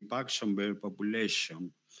negative impact on bird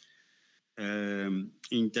population.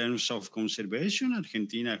 In terms of conservation,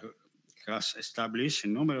 Argentina has established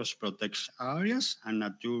numerous protected areas and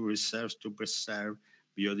nature reserves to preserve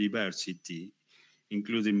biodiversity,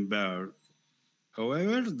 including bird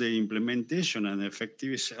However, the implementation and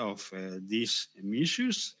effectiveness of these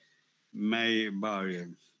measures may vary.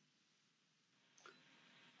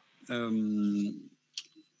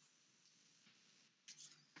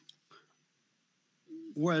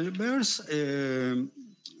 Well, bears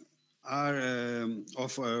are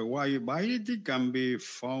of a wide variety, can be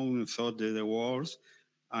found throughout the world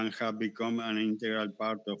and have become an integral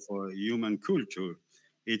part of human culture.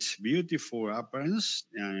 Its beautiful appearance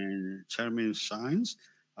and charming signs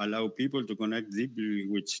allow people to connect deeply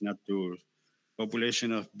with nature.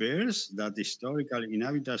 Population of bears that historically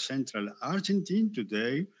inhabited central Argentina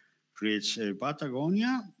today reach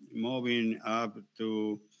Patagonia, moving up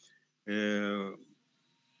to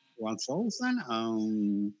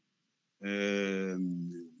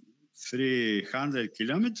 1,300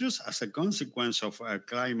 kilometers as a consequence of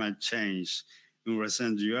climate change. In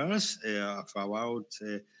recent years, of about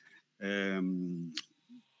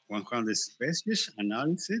 100 species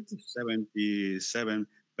analyzed,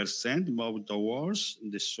 77% moved towards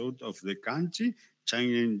the south of the country,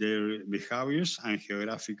 changing their behaviors and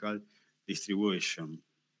geographical distribution.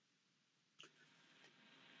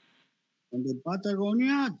 On the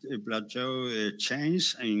Patagonia, the plateau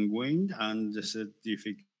change in wind and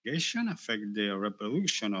desertification affect the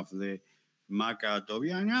reproduction of the Maca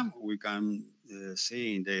tobiana. We can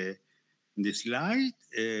see in the slide,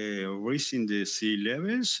 raising the sea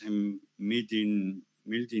levels and melting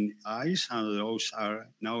ice, and those are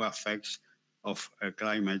now effects of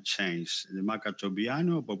climate change. The Maca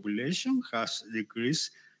tobiano population has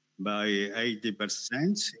decreased by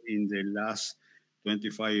 80% in the last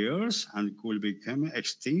 25 years and could become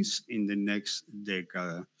extinct in the next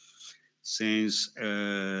decade. Since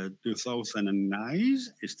 2009,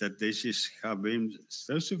 strategies have been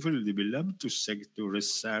successfully developed to seek to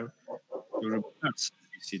reverse the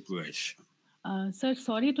situation. Sir,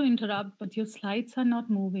 sorry to interrupt, but your slides are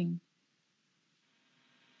not moving.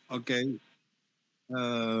 Okay.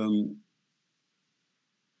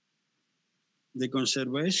 The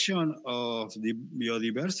conservation of the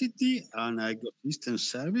biodiversity and ecosystem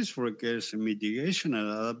service requires mitigation and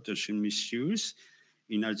adaptation measures.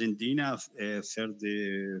 In Argentina,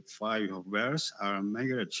 35 of birds are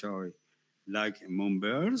migratory, like moon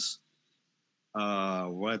birds,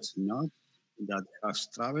 red-knot that has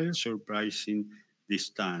traveled surprising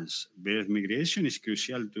distance. Bird migration is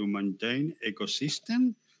crucial to maintain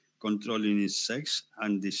ecosystem, controlling insects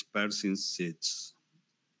and dispersing seeds.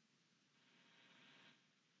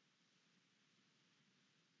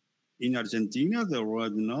 In Argentina, the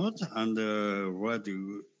red knot and the red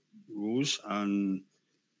goose and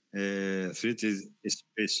threatened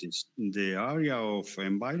species. The area of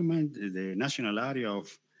environment, the national area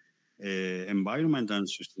of environment and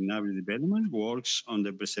sustainable development works on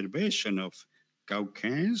the preservation of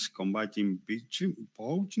cowhens, combating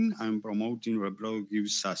poaching, and promoting reproductive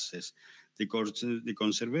success. The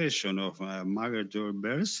conservation of migratory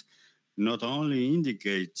birds not only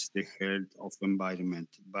indicates the health of environment,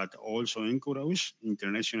 but also encourages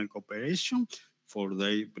international cooperation for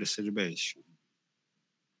their preservation.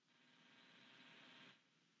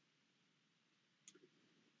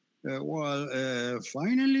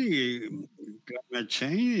 Finally, climate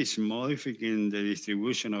change is modifying the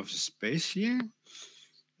distribution of species.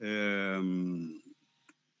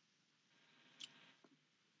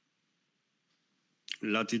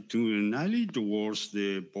 Latitudinally towards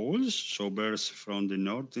the poles, so birds from the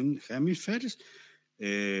northern hemispheres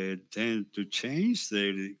tend to change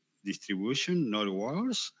their distribution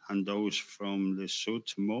northwards, and those from the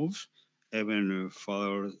south move even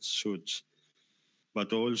further south.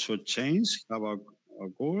 But also change have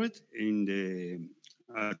occurred in the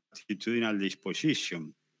attitudinal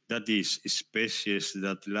disposition. That is, species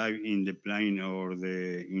that live in the plain or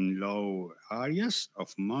in low areas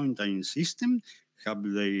of mountain system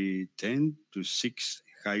they tend to seek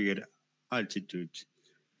higher altitude.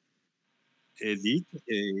 To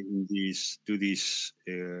this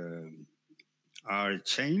are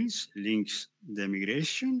chains links the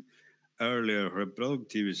migration, earlier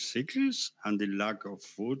reproductive cycles, and the lack of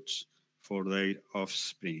food for their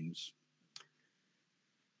offspring.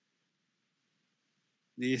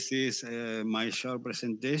 This is my short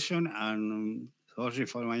presentation, and sorry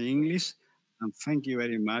for my English, and thank you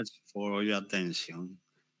very much for your attention.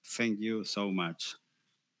 Thank you so much.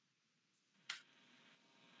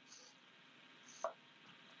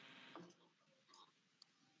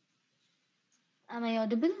 Am I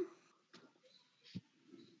audible?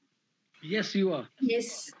 Yes, you are.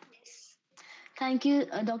 Yes. Thank you,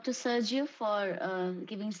 Dr. Sergio, for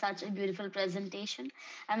giving such a beautiful presentation.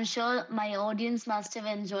 I'm sure my audience must have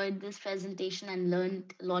enjoyed this presentation and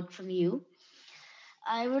learned a lot from you.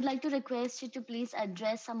 I would like to request you to please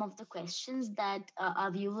address some of the questions that our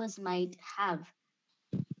viewers might have.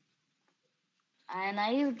 And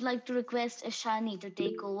I would like to request Ashani to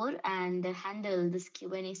take over and handle this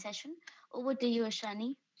Q&A session. Over to you,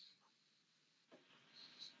 Ashani.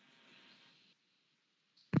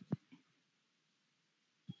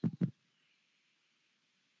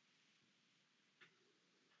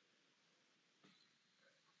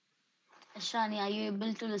 Ashani, are you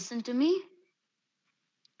able to listen to me?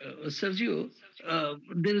 Sergio,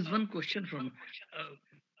 there is one question from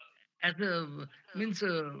as a means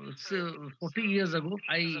 40 years ago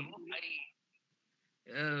I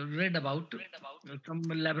read about some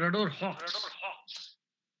Labrador hawks.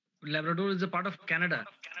 Labrador is a part of Canada.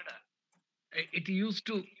 It used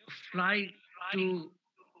to fly to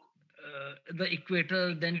the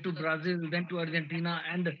equator, then to Brazil, then to Argentina,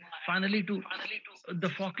 and finally to the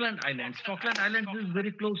Falkland Islands. Falkland Islands is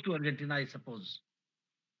very close to Argentina, I suppose.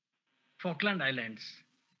 Falkland Islands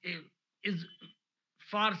is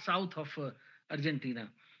far south of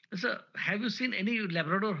Argentina. So, have you seen any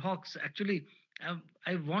Labrador hawks? Actually,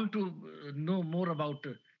 I want to know more about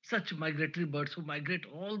such migratory birds who migrate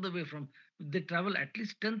all the way from, they travel at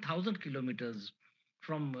least 10,000 kilometers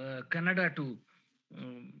from Canada to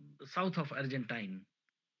south of Argentine.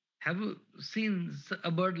 Have you seen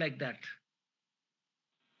a bird like that?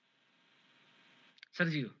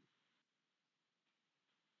 Sergio.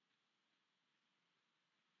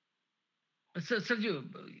 Sergio,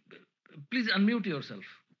 please unmute yourself.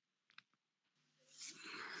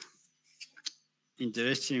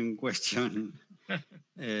 Interesting question.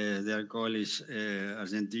 Their college,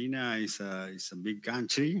 Argentina is a big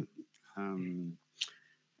country.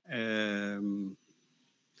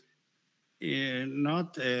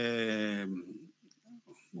 Not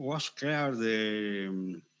was clear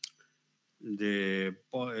the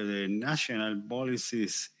national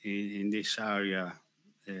policies in this area.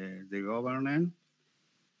 The government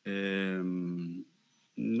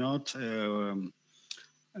not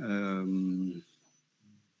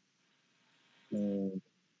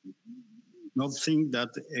not think that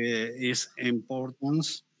is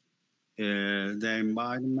importance the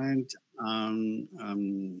environment and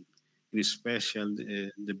in special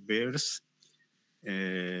the birds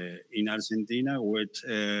in Argentina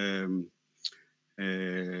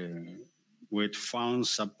with fund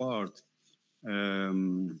support.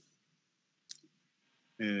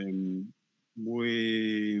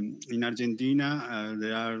 We in Argentina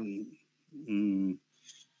there are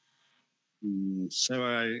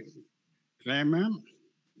several climate,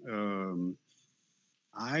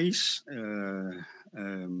 ice,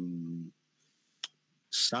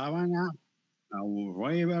 savanna,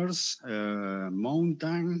 rivers,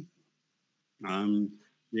 mountain, and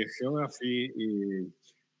the geography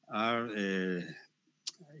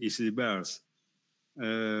is diverse.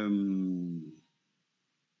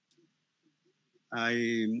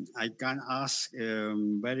 I can ask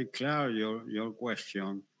very clear your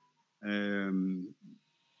question,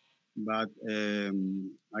 but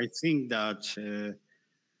I think that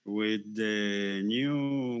with the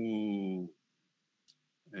new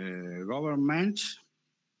government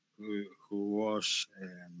who was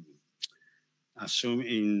assumed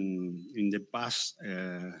in the past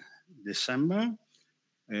December,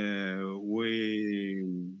 we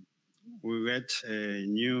get a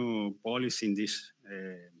new policy in this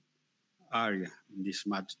area, in this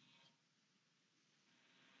matter.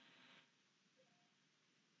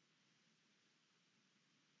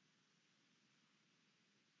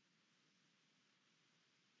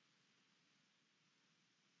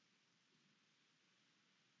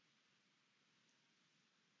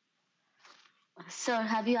 Sir,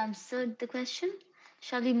 have you answered the question?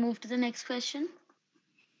 Shall we move to the next question?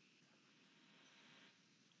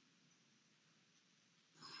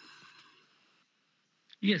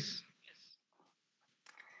 Yes.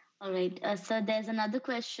 All right. Sir, there's another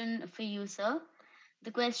question for you, sir.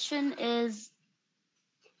 The question is,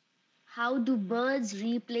 how do birds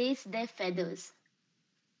replace their feathers?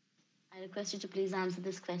 I request you to please answer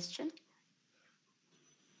this question.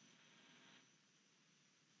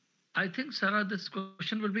 I think, Sarah, this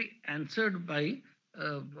question will be answered by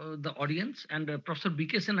the audience, and Professor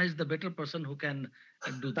B.K. Sinha is the better person who can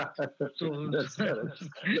do that. So, that's correct.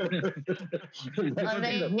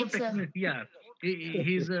 Yeah,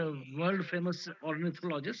 he's a world famous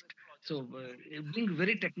ornithologist. So, being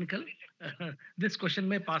very technical, this question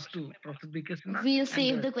may pass to Professor B.K. Sinha. We'll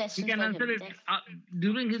save the question. He can answer it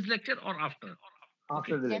during his lecture or after.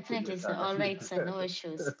 After the lecture. Definitely, sir. All right, sir. No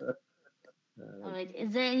issues. All right.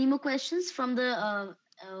 Is there any more questions from the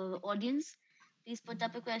audience? Please put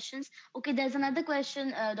up your questions. Okay, there's another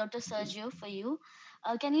question, Dr. Sergio, for you.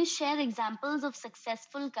 Can you share examples of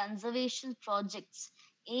successful conservation projects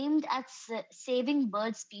aimed at saving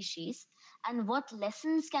bird species, and what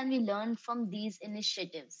lessons can we learn from these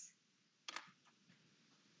initiatives?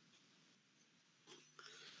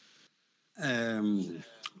 To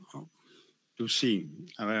see.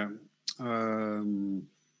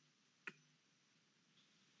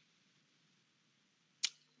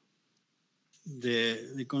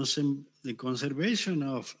 The conservation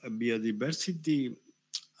of biodiversity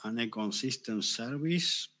and ecosystem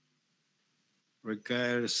service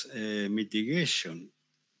requires mitigation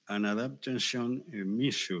and adaptation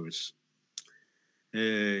measures.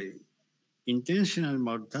 Intentional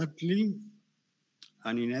mortality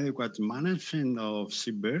and inadequate management of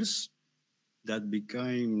seabirds that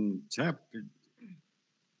became trapped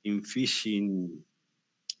in fishing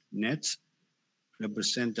nets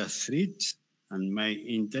represent a threat and may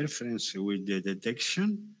interference with the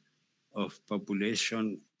detection of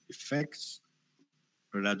population effects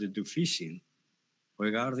related to fishing.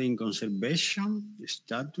 Regarding conservation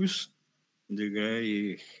status, the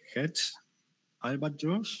grey-headed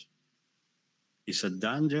albatross is a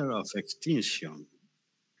danger of extinction,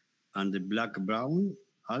 and the black-brown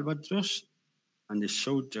albatross and the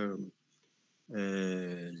southern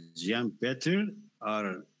giant petrel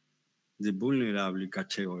are the vulnerable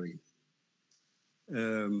category.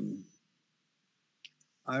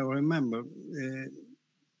 I remember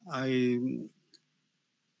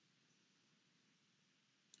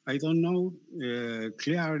I don't know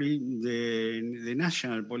clearly the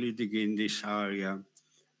national politics in this area.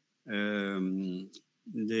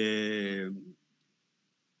 The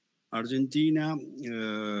Argentina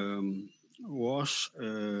was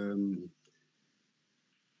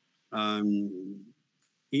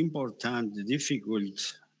important,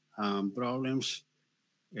 difficult problems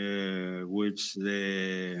with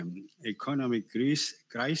the economic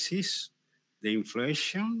crisis, the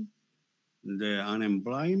inflation, the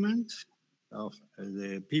unemployment of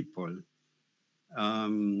the people.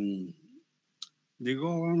 The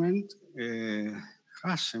government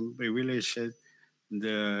hasn't privileged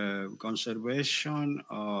the conservation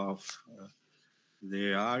of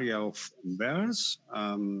the area of birds,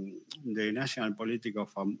 the national policy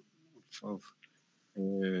of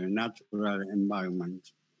natural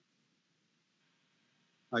environment.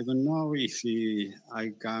 I don't know if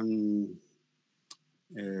I can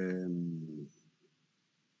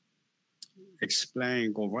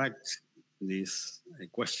explain correct this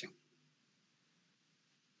question.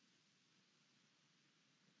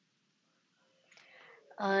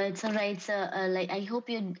 It's all right, sir. I hope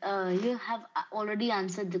you have already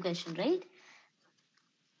answered the question, right?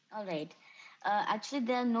 All right. Actually,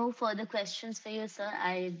 there are no further questions for you, sir.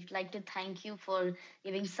 I'd like to thank you for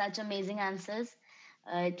giving such amazing answers.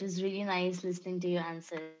 It was really nice listening to your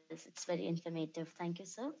answers. It's very informative. Thank you,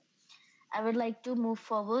 sir. I would like to move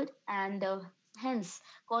forward and hence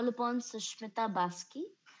call upon Sushmita Baski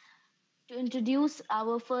to introduce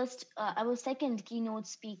our second keynote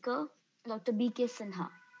speaker, Dr. B.K. Sinha.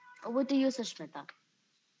 Over to you, Sushmita.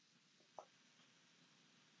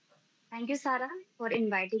 Thank you, Sarah, for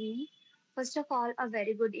inviting me. First of all, a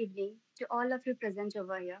very good evening to all of you present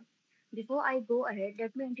over here. Before I go ahead,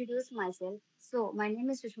 let me introduce myself. So, my name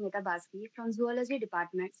is Sushmita Baski from Zoology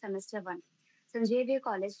Department, Semester 1, St. Xavier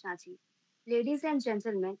College, Ranchi. Ladies and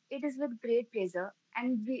gentlemen, it is with great pleasure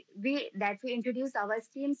and we introduce our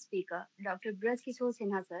esteemed speaker, Dr. Braj Kishore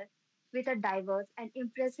Sinha sir, with a diverse and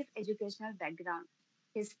impressive educational background.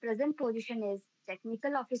 His present position is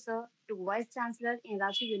Technical Officer to Vice Chancellor in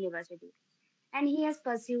Ranchi University, and he has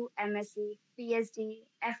pursued MSc, PhD,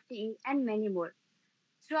 FTE, and many more.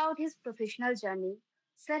 Throughout his professional journey,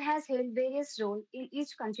 Sir has held various roles in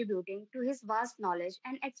each contributing to his vast knowledge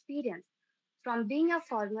and experience. From being a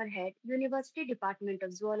former head, University Department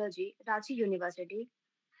of Zoology, Ranchi University,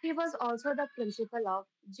 he was also the principal of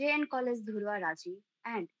JN College Dhurwa Ranchi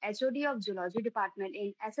and HOD of Zoology Department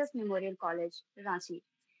in SS Memorial College, Ranchi.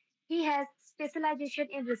 He has specialization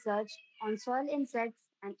in research on soil insects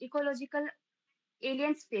and ecological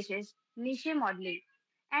alien species, niche modeling,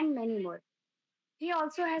 and many more. He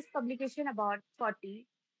also has publication about 40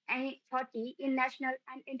 in national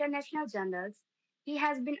and international journals. He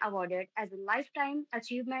has been awarded as a Lifetime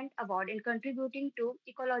Achievement Award in contributing to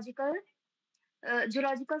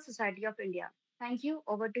Zoological Society of India. Thank you.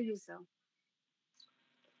 Over to you, sir.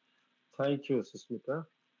 Thank you, Susmita.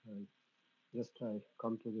 And just I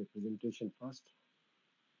come to the presentation first.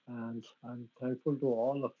 And I'm thankful to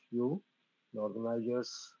all of you, the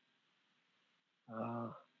organizers,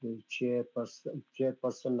 the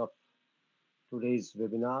chairperson of today's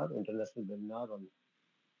webinar, international webinar on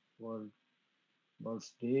World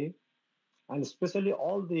Birds Day, and especially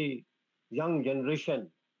all the young generation,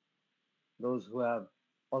 those who have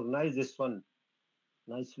organized this one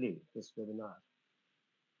nicely, this webinar.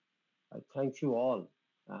 I thank you all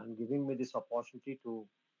and giving me this opportunity to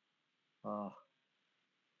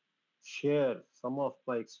share some of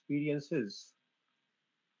my experiences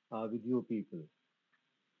with you people.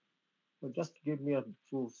 So just give me a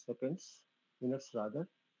few seconds, minutes rather,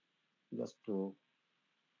 just to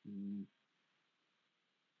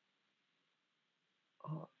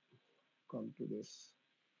come to this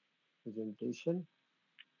presentation.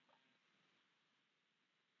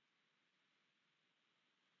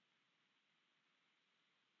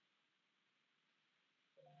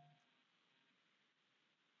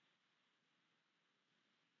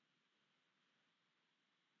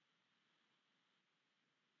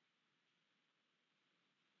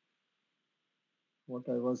 What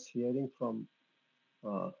I was hearing from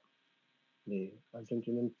the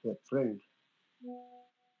Argentinian friend,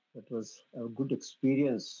 that was a good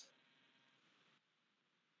experience.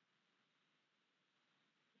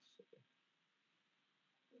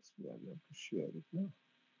 Yes, we are going to share it now.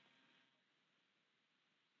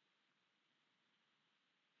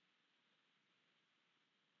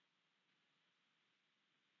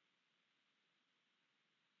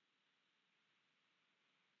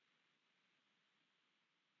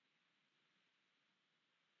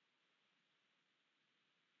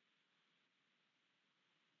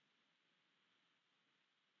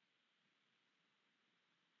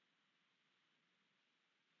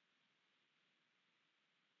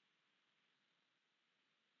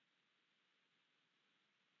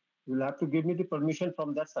 You'll have to give me the permission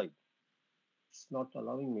from that side. It's not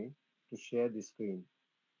allowing me to share the screen,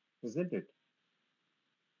 isn't it?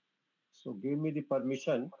 So give me the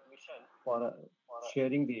permission for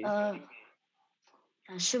sharing the.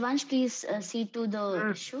 Shivansh, please see to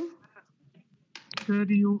the issue. Sir,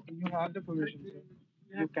 you have the permission,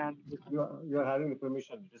 sir. You can. You are having the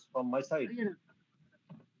permission. It is from my side.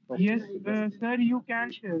 Okay. Yes, sir. You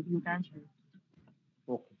can share. You can share.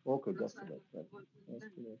 Okay. Just a minute. Just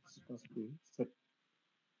a minute. Must be set.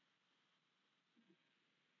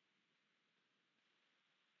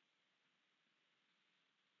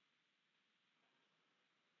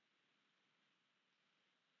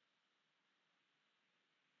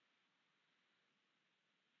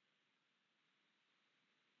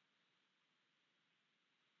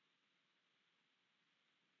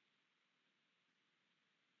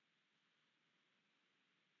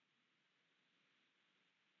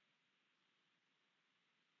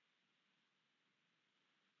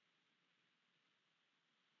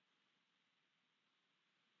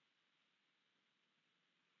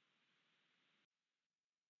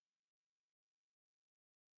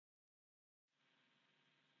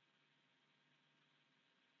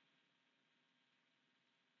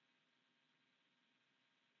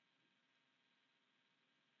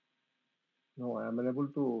 No, I am unable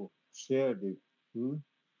to share the.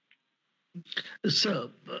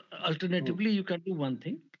 So, alternatively, you can do one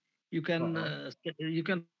thing. You can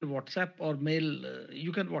WhatsApp or mail.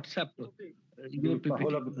 You can WhatsApp your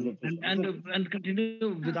PPT and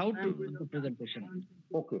continue without the presentation.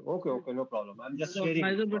 Okay. No problem. I'm just sharing.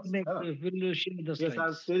 Neither will share the slides. Yes,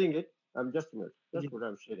 I'm sharing it. I'm just a minute. That's what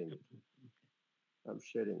I'm sharing it. I'm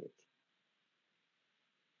sharing it.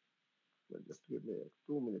 Well, just give me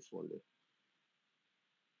 2 minutes only.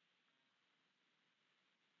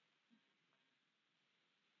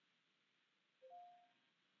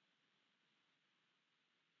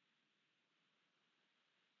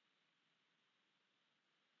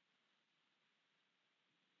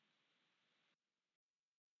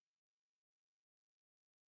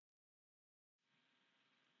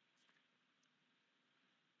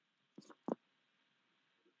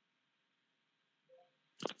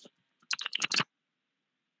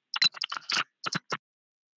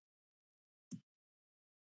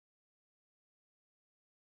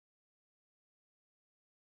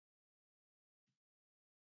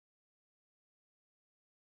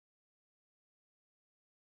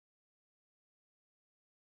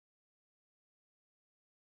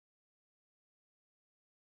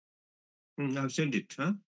 I've sent it.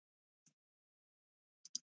 Huh?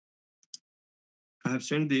 I have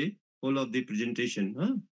sent the whole of the presentation.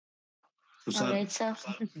 Huh? All right, sir.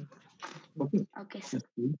 Okay, sir.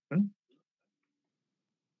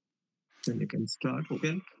 Then you can start.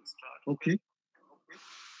 Okay.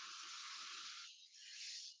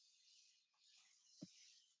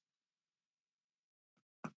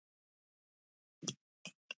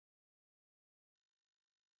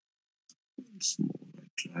 once more. I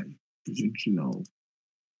try presently now.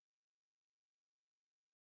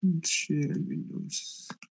 Share Windows.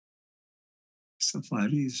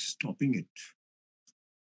 Safari is stopping it.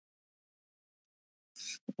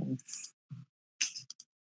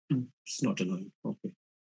 It's not allowing. Okay.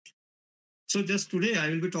 So just today I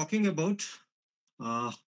will be talking about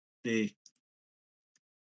the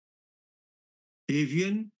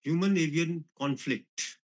human-avian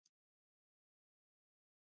conflict.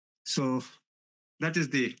 So that is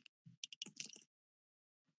the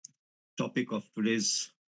topic of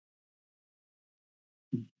today's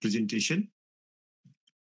presentation.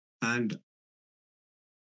 And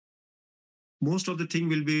most of the thing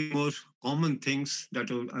will be more common things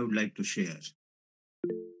that I would like to share.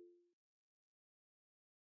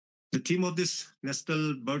 The theme of this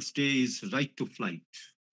National Birds Day is Right to Flight.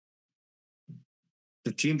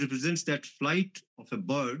 The theme represents that flight of a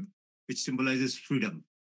bird, which symbolizes freedom.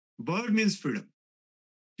 Bird means freedom.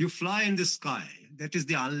 You fly in the sky. That is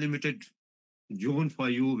the unlimited zone for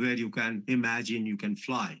you where you can imagine, you can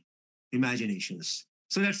fly, imaginations.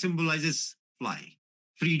 So that symbolizes fly,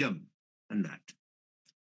 freedom, and that.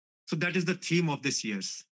 So that is the theme of this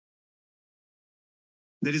year's.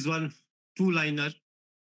 There is one two-liner.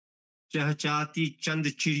 चहचहाती चंद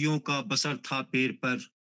चिड़ियों का बसर था पेड़ पर,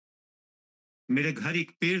 मेरे घर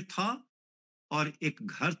एक पेड़ था और एक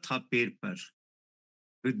घर था पेड़ पर.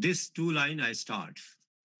 With this two line I start.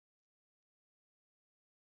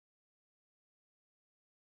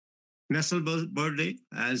 National Bird Day,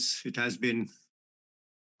 as it has been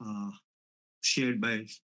shared by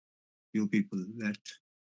you people, that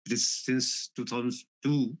it is since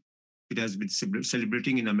 2002, it has been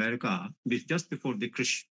celebrating in America just before the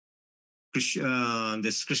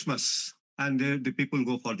this Christmas, and the people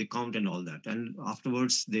go for the count and all that, and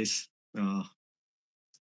afterwards this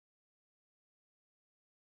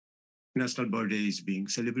National Bird Day is being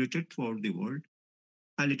celebrated throughout the world,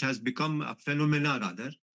 and it has become a phenomena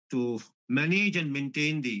rather to manage and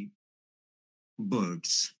maintain the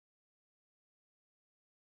birds.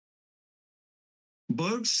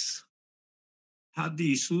 Birds have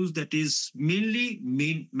the issues that is mainly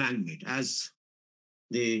man-made, as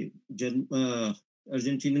the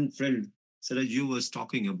Argentinian friend Sergio was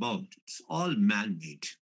talking about. It's all man-made.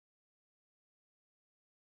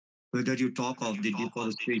 Whether you talk of the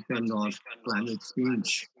deforestation or climate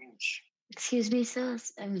change. Excuse me, sir.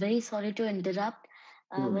 I'm very sorry to interrupt,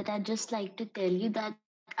 but I'd just like to tell you that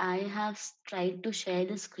I have tried to share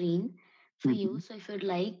the screen for you. So if you'd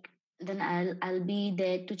like, then I'll be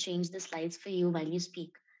there to change the slides for you while you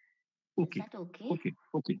speak. Okay. Is that okay?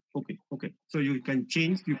 Okay. So you can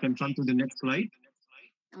change. You can come to the next slide.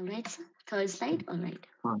 All right, sir. Third slide. All right.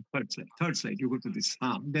 Third slide. You go to this.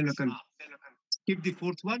 Then you can skip the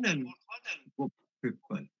fourth one and go fifth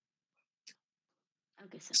one.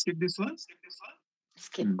 Okay, sir. Skip this one.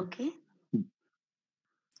 Skip. Okay.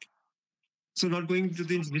 So not going to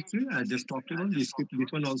the history. I just talked about. You skip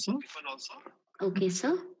this one also. Okay,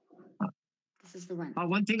 sir. This is the one.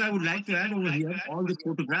 One thing I would like to add over here, all the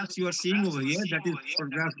photographs you are seeing over here, that is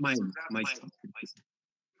photographed my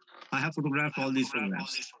I have photographed all these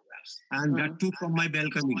photographs. And that too from my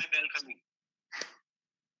balcony.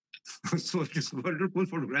 So it is wonderful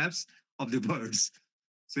photographs of the birds.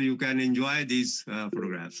 So you can enjoy these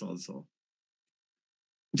photographs also.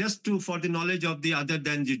 Just for the knowledge of the other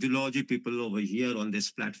than the zoology people over here on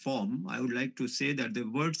this platform, I would like to say that the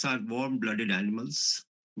birds are warm-blooded animals,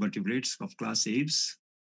 vertebrates of class Aves.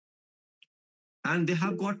 And they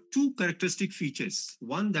have got two characteristic features.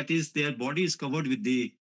 One, that is their body is covered with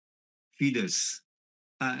the feeders.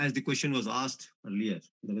 As the question was asked earlier,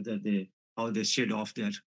 whether how they shed off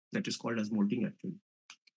their, that is called as molting actually.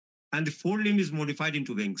 And the forelimb is modified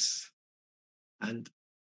into wings. And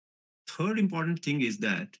third important thing is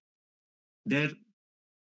that their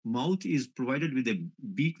mouth is provided with a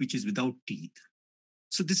beak which is without teeth.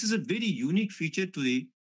 So this is a very unique feature to the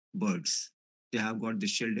birds. They have got the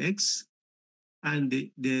shelled eggs,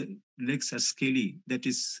 and their legs are scaly. That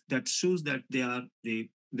shows that they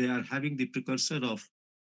are having the precursor of,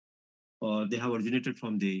 or they have originated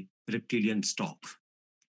from the reptilian stock.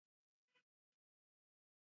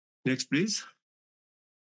 Next, please.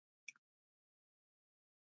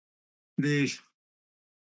 The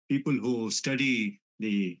people who study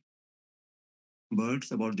the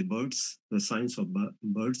birds, about the birds, the science of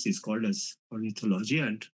birds is called as ornithology,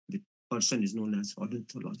 and the person is known as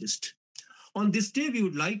ornithologist. On this day, we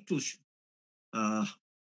would like to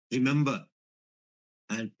remember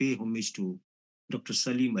and pay homage to Dr.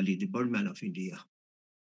 Salim Ali, the birdman of India.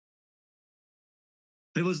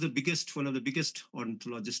 He was one of the biggest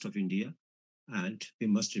ornithologists of India, and we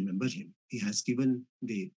must remember him. He has given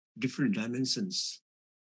the different dimensions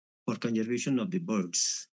for conservation of the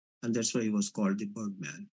birds, and that's why he was called the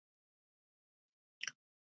Birdman.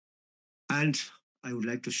 And I would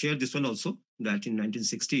like to share this one also, that in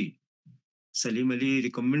 1960, Salim Ali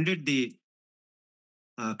recommended the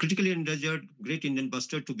critically endangered great Indian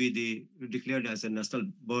bustard to be declared as a national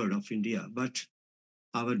bird of India. But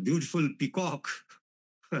our beautiful peacock,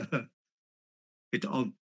 it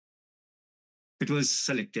was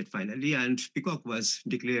selected finally, and peacock was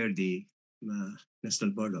declared the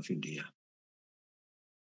national bird of India.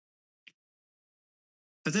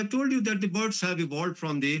 As I've told you that the birds have evolved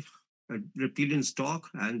from the reptilian stock,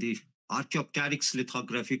 and the Archaeopteryx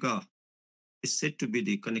lithographica is said to be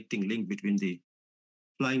the connecting link between the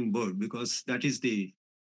flying bird, because that is the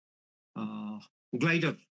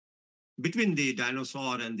glider between the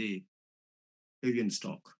dinosaur and the avian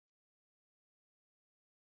stock.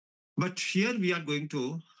 But here we are going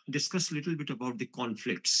to discuss a little bit about the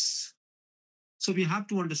conflicts. So we have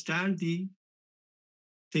to understand the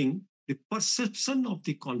perception of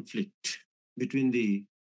the conflict between the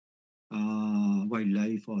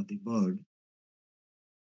wildlife or the bird,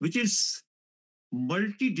 which is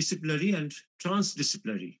multidisciplinary and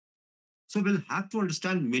transdisciplinary. So we'll have to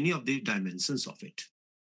understand many of the dimensions of it.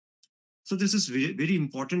 So this is very, very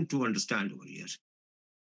important to understand over here.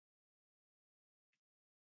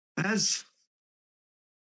 As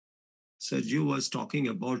Sergio was talking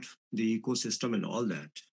about the ecosystem and all that,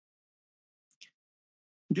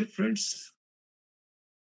 dear friends,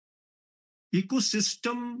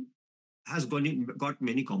 ecosystem has got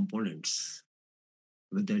many components.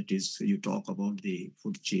 Whether it is you talk about the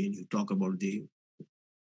food chain, you talk about the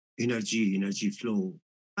energy flow,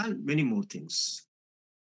 and many more things.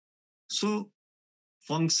 So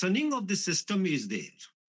functioning of the system is there,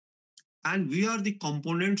 and we are the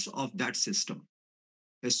components of that system,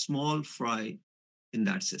 a small fry in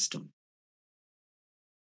that system.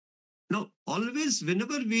 Now, always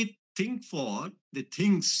whenever we think for the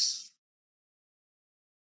things,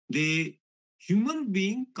 the human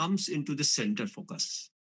being comes into the center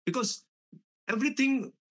focus, because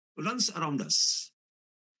everything runs around us.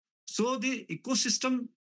 So the ecosystem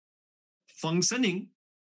functioning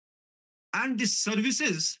and the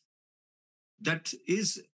services that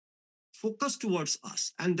is focused towards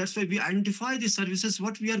us. And that's why we identify the services,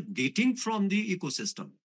 what we are getting from the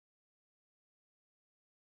ecosystem.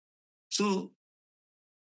 So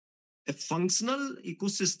a functional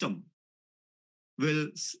ecosystem will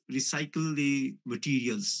recycle the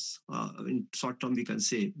materials. In short term, we can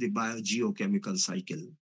say the biogeochemical cycle.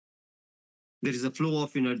 There is a flow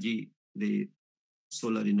of energy, the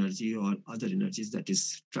solar energy or other energies that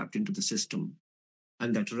is trapped into the system,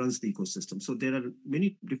 and that runs the ecosystem. So there are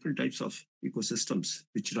many different types of ecosystems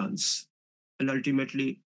which runs, and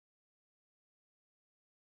ultimately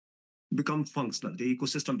become functional. The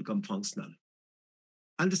ecosystem become functional.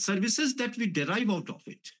 And the services that we derive out of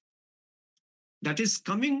it, that is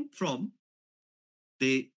coming from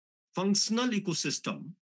the functional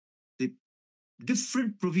ecosystem, the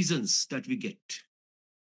different provisions that we get.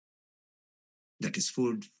 That is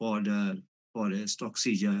food, fodder, forest,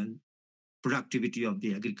 oxygen, productivity of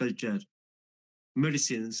the agriculture,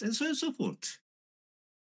 medicines, and so on and so forth.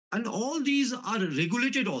 And all these are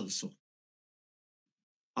regulated also.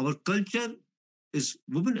 Our culture is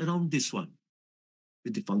woven around this one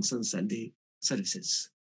with the functions and the services.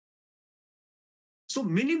 So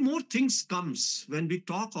many more things comes when we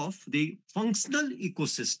talk of the functional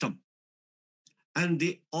ecosystem, and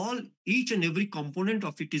each and every component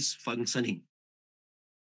of it is functioning.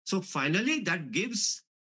 So finally, that gives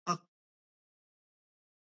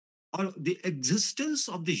or the existence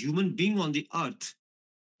of the human being on the earth,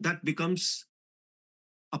 that becomes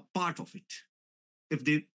a part of it if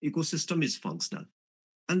the ecosystem is functional.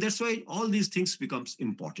 And that's why all these things becomes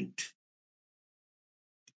important.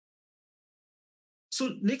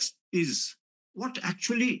 So next is what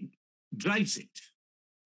actually drives it.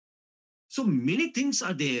 So many things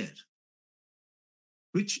are there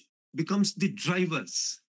which becomes the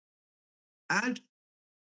drivers. And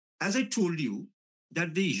as I told you,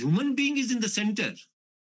 that the human being is in the center.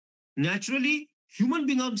 Naturally, human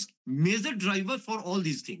becomes major driver for all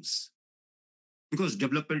these things, because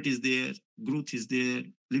development is there, growth is there,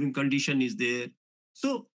 living condition is there.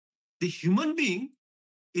 So the human being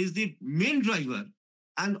is the main driver,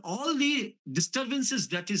 and all the disturbances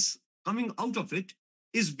that is coming out of it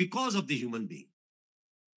is because of the human being.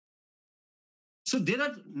 So there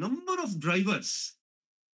are a number of drivers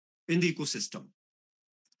in the ecosystem,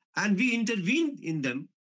 and we intervene in them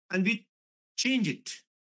and we change it.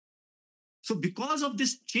 So because of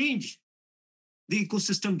this change, the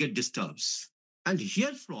ecosystem get disturbed. And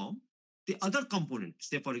here from the other components,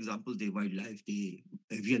 say for example, the wildlife, the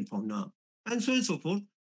avian fauna, and so on and so forth,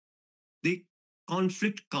 the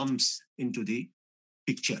conflict comes into the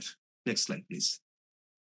picture. Next slide, please.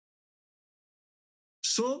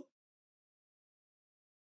 So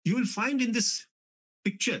you will find in this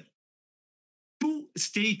picture two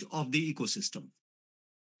states of the ecosystem.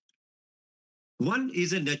 One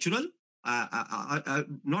is a natural,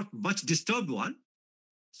 not much disturbed one.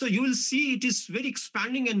 So you will see it is very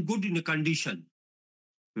expanding and good in a condition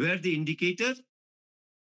where the indicator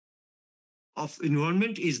of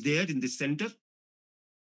environment is there in the center.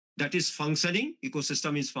 That is functioning,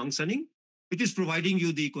 ecosystem is functioning. It is providing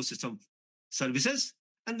you the ecosystem services.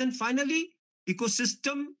 And then finally,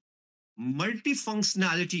 ecosystem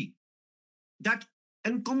multifunctionality that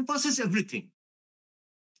encompasses everything.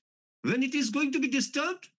 When it is going to be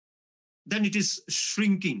disturbed, then it is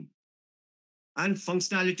shrinking. And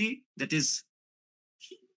functionality that is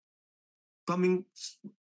coming,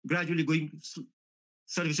 gradually going,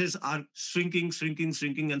 services are shrinking,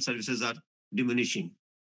 and services are diminishing.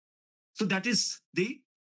 So that is the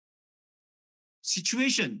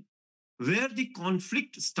situation where the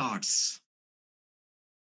conflict starts.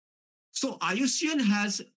 So IUCN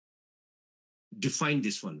has defined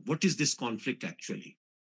this one. What is this conflict actually?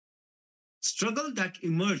 Struggle that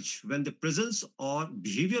emerge when the presence or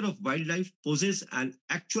behavior of wildlife poses an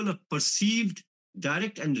actual or perceived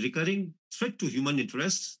direct and recurring threat to human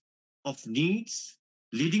interests of needs,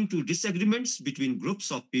 leading to disagreements between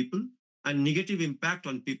groups of people and negative impact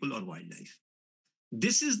on people or wildlife.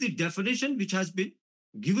 This is the definition which has been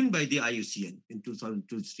given by the IUCN in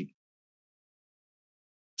 2023.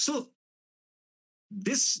 So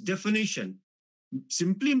this definition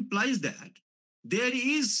simply implies that there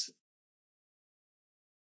is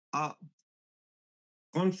a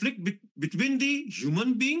conflict between the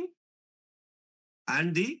human being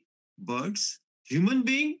and the birds, human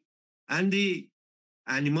being and the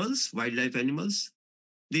animals, wildlife animals,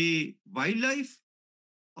 the wildlife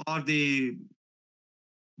or the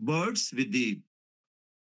birds with the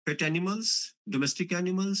pet animals, domestic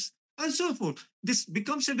animals, and so forth. This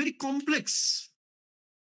becomes a very complex,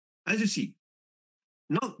 as you see.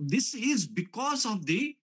 Now, this is because of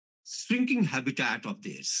the shrinking habitat of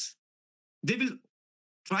theirs. They will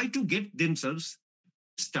try to get themselves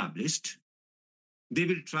established. They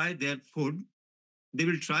will try their food. They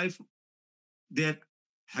will try their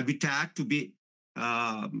habitat to be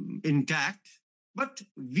intact. But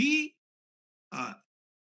we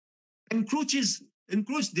encroach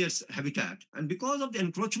their habitat. And because of the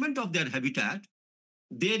encroachment of their habitat,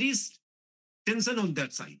 there is tension on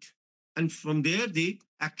that side. And from there, the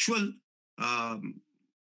actual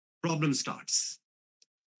problem starts.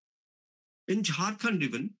 In Jharkhand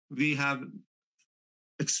even, we have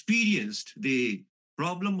experienced the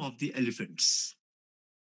problem of the elephants.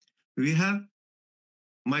 We have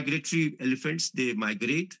migratory elephants, they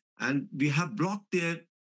migrate, and we have blocked their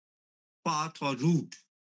path or route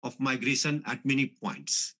of migration at many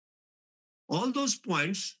points. All those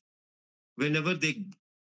points, whenever they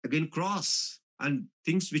again cross and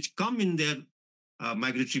things which come in their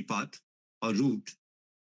migratory path or route,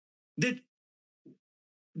 they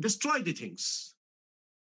destroy the things.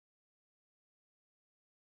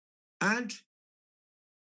 And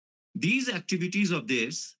these activities of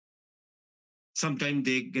theirs, sometimes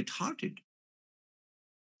they get hearted.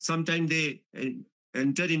 Sometimes they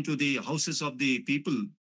enter into the houses of the people,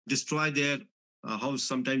 destroy their house.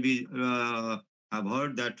 Sometimes we have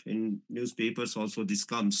heard that in newspapers also this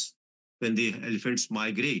comes when the elephants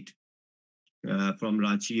migrate from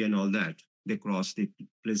Ranchi and all that. They cross the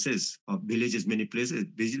places of villages, many places,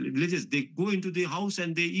 villages. They go into the house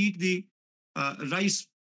and they eat the rice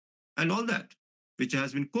and all that, which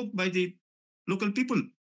has been cooked by the local people.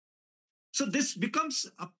 So this becomes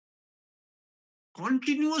a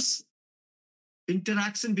continuous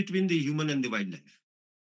interaction between the human and the wildlife.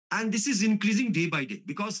 And this is increasing day by day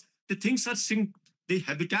because the things are shrinking. The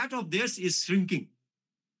habitat of theirs is shrinking.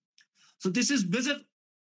 So this is major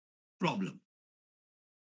problem.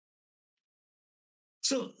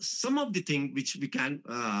 So some of the things which we can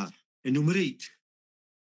enumerate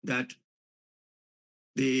that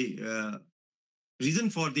the reason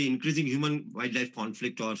for the increasing human-wildlife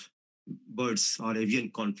conflict or birds or avian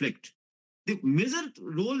conflict, the major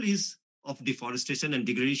role is of deforestation and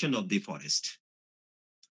degradation of the forest.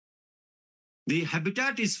 The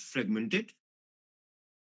habitat is fragmented.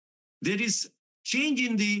 There is change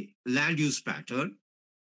in the land use pattern.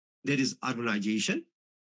 There is urbanization.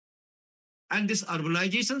 And this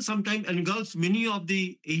urbanization sometimes engulfs many of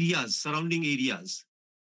the areas, surrounding areas.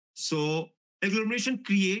 So agglomeration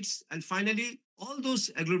creates, and finally, all those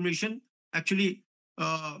agglomeration actually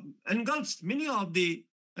engulfs many of the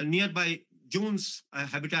nearby zones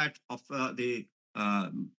habitat of the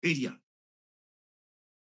area.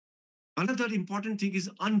 Another important thing is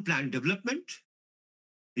unplanned development.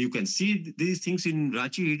 You can see these things in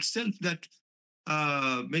Ranchi itself, that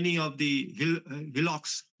many of the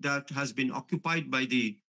hillocks that has been occupied by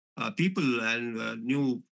the people, and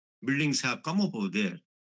new buildings have come up over there,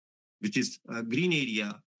 which is a green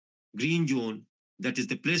area, green zone, that is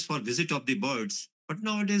the place for visit of the birds. But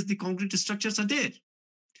nowadays the concrete structures are there.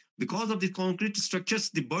 Because of the concrete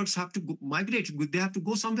structures, the birds have to migrate, they have to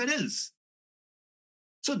go somewhere else.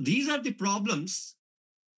 So these are the problems.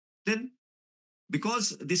 Then,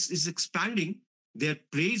 because this is expanding, their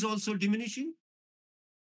prey is also diminishing,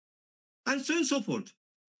 and so on and so forth.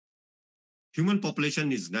 Human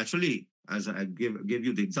population is naturally, as I gave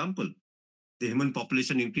you the example, the human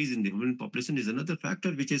population increase in the human population is another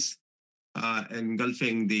factor which is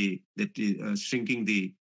engulfing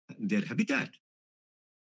shrinking their habitat.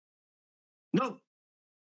 Now,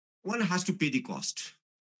 one has to pay the cost.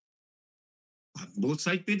 Both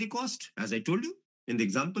sides pay the cost, as I told you in the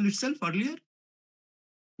example itself earlier,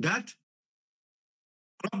 that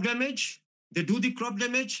crop damage, they do the crop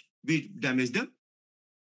damage, we damage them.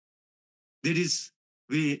 There is,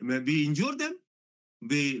 we injure them,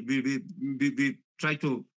 we try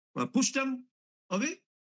to push them away.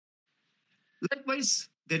 Likewise,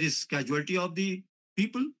 there is casualty of the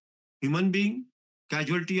people, human being,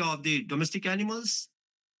 casualty of the domestic animals.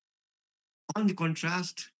 On the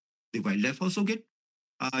contrast, the wildlife also get.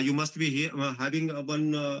 You must be here having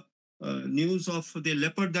one news of the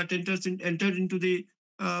leopard that entered into the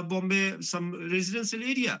Bombay, some residential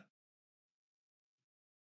area.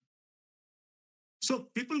 So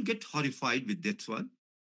people get horrified with that one,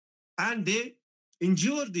 and they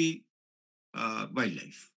injure the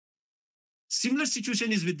wildlife. Similar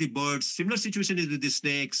situation is with the birds, similar situation is with the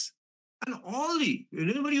snakes. And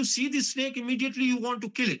whenever you see the snake, immediately you want to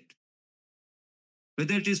kill it.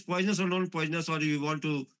 Whether it is poisonous or non-poisonous, or you want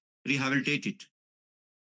to rehabilitate it.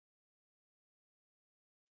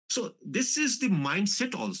 So this is the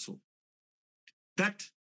mindset also, that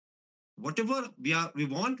whatever we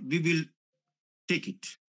want, we will take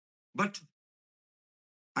it, but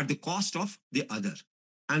at the cost of the other.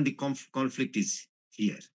 And the conflict is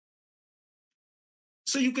here.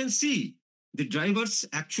 So you can see the drivers,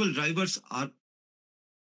 actual drivers are,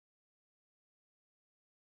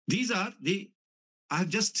 these are the, I have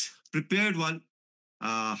just prepared one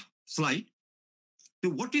slide. So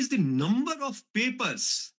what is the number of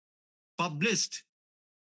papers published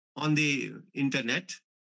on the internet,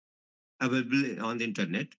 available on the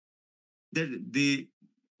internet, the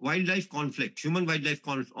wildlife conflict, human-wildlife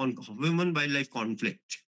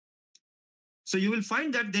conflict. So you will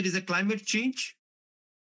find that there is a climate change.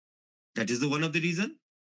 That is the one of the reason.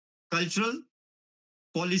 Cultural,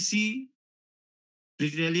 policy,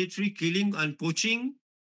 retaliatory killing and poaching,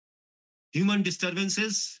 human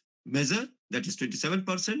disturbances measure, that is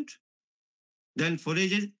 27%. Then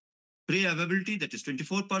forage, prey availability, that is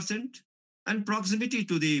 24%. And proximity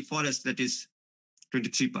to the forest, that is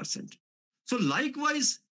 23%. So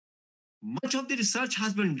likewise, much of the research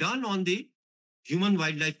has been done on the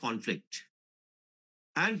human-wildlife conflict.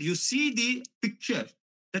 And you see the picture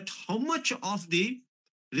that how much of the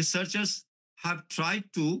researchers have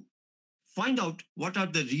tried to find out what are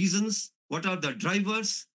the reasons, what are the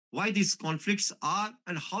drivers, why these conflicts are,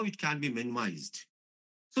 and how it can be minimized.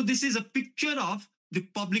 So this is a picture of the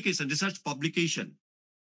publication, research publication.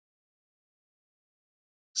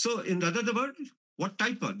 So in other words, what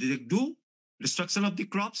type of, they do destruction of the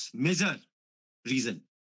crops, measure reason,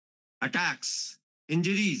 attacks,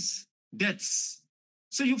 injuries, deaths.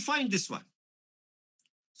 So you find this one.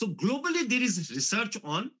 So globally, there is research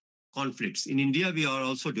on conflicts. In India, we are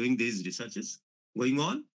also doing these researches going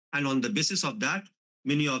on. And on the basis of that,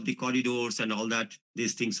 many of the corridors and all that,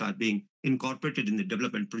 these things are being incorporated in the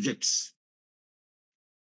development projects.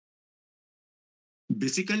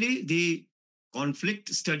 Basically, the conflict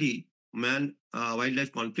study,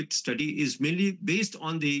 wildlife conflict study, is mainly based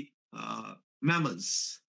on the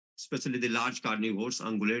mammals, especially the large carnivores,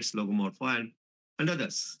 ungulates, logomorpha, and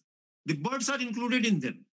others. The birds are included in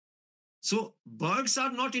them. So birds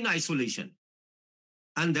are not in isolation.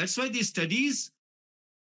 And that's why the studies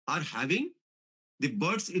are having the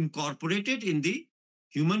birds incorporated in the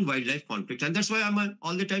human-wildlife conflict. And that's why I'm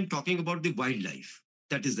all the time talking about the wildlife.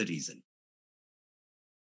 That is the reason.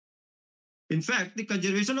 In fact, the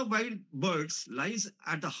conservation of wild birds lies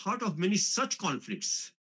at the heart of many such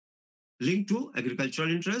conflicts linked to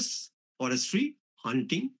agricultural interests, forestry,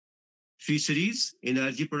 hunting, fisheries,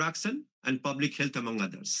 energy production, and public health, among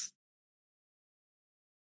others.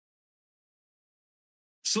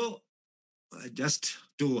 So just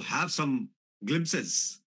to have some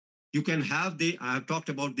glimpses, you can have I have talked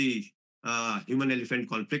about the human-elephant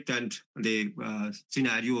conflict and the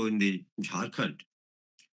scenario in the Jharkhand.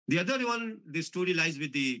 The other one, the story lies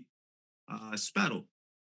with the sparrow.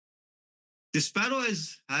 The sparrow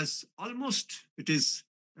has almost, it is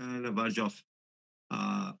on the verge of,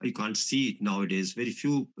 you can't see it nowadays. Very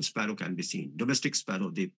few sparrow can be seen. Domestic sparrow,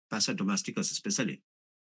 the Passer domesticus especially.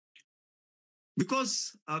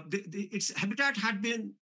 Because its habitat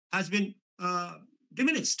has been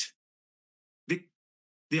diminished.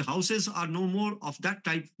 The houses are no more of that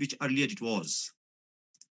type which earlier it was.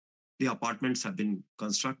 The apartments have been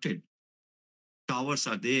constructed. Towers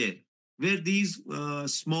are there where these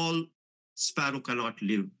small sparrow cannot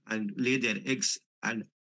live and lay their eggs and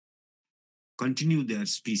continue their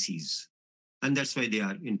species. And that's why they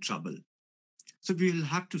are in trouble. So we will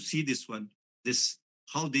have to see this one,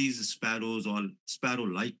 how these sparrows or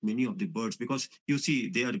sparrow-like many of the birds, because you see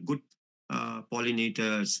they are good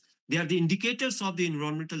pollinators. They are the indicators of the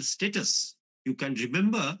environmental status. You can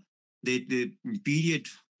remember the period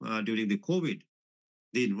during the COVID.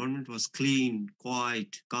 The environment was clean,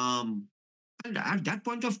 quiet, calm. And at that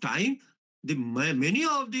point of time, many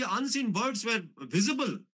of the unseen birds were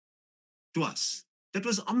visible to us. That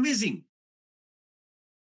was amazing.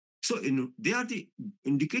 So they are the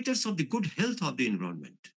indicators of the good health of the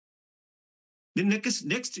environment. The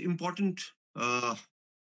next important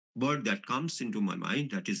bird that comes into my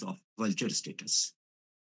mind, that is of vulture status.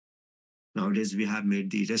 Nowadays, we have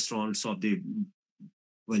made the restaurants of the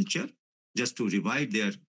vulture just to revive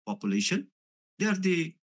their population. They are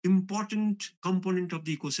the important component of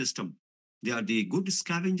the ecosystem. They are the good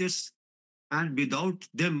scavengers, and without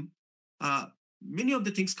them, many of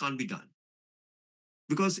the things can't be done.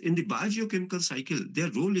 Because in the biogeochemical cycle,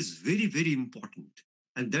 their role is very, very important.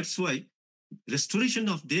 And that's why restoration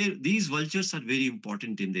of these vultures are very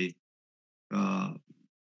important in the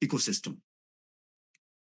ecosystem.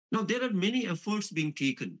 Now, there are many efforts being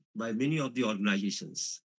taken by many of the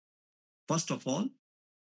organizations. First of all,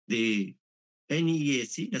 the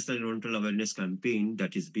NEAC, National Environmental Awareness Campaign,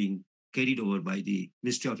 that is being carried over by the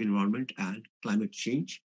Ministry of Environment and Climate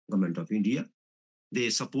Change, Government of India. They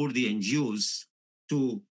support the NGOs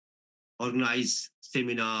to organize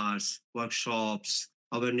seminars, workshops,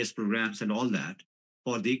 awareness programs, and all that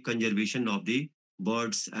for the conservation of the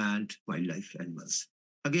birds and wildlife animals.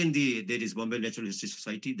 Again, there is Bombay Natural History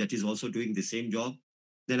Society that is also doing the same job.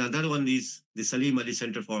 Then another one is the Salim Ali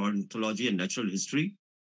Center for Ornithology and Natural History.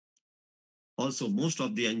 Also, most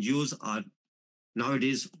of the NGOs are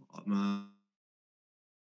nowadays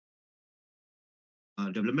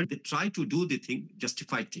development. They try to do the thing,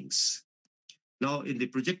 justify things. Now, in the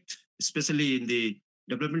project, especially in the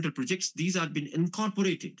developmental projects, these have been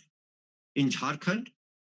incorporated. In Jharkhand,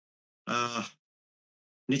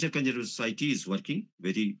 Nature Conservation Society is working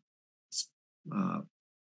very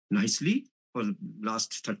nicely for the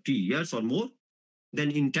last 30 years or more.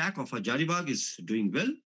 Then INTAC of Hazaribagh is doing well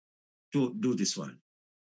to do this one.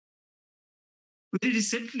 Very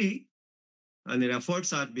recently, and their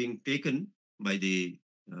efforts are being taken by the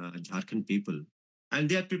Jharkhand people, and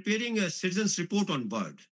they are preparing a citizens report on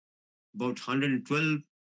bird. About 112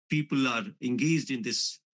 people are engaged in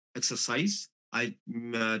this exercise. I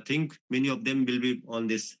think many of them will be on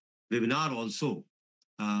this webinar also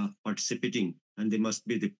participating, and they must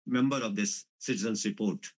be the member of this citizens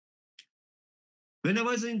report. When I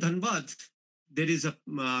was in Dhanbad, there is a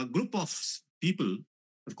group of people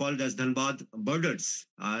called as Dhanbad Birders,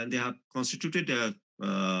 and they have constituted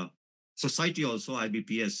a society also,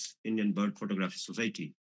 IBPS, Indian Bird Photography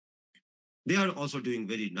Society. They are also doing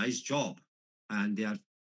very nice job, and they are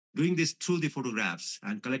doing this through the photographs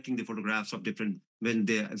and collecting the photographs of different, when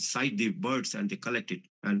they sight the birds and they collect it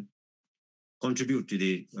and contribute to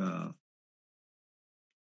the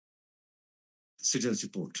citizens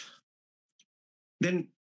report. Then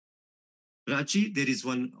Ranchi, there is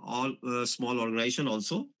one small organization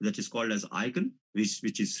also that is called as ICON,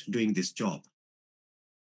 which is doing this job.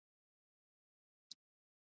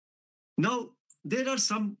 Now, there are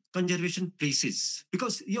some conservation places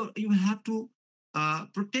because you have to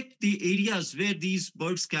protect the areas where these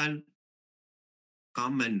birds can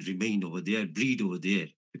come and remain over there, breed over there.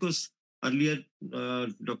 Because earlier,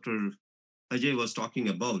 Dr. Ajay was talking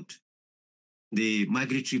about the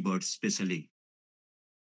migratory birds, especially.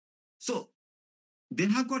 So they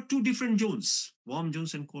have got two different zones, warm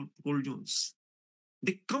zones and cold zones.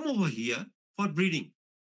 They come over here for breeding.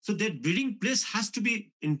 So their breeding place has to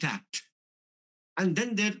be intact. And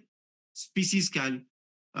then their species can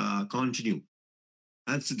continue.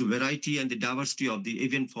 And so the variety and the diversity of the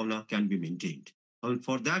avian fauna can be maintained. And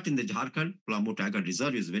for that, in the Jharkhand, Plamo Tiger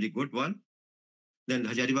Reserve is a very good one. Then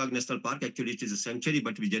Hazaribagh National Park, actually it is a sanctuary,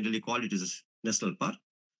 but we generally call it as a national park.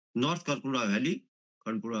 North Karnpura Valley,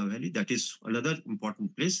 that is another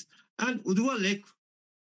important place. And Udua Lake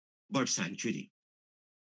Bird Sanctuary.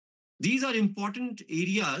 These are important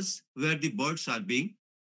areas where the birds are being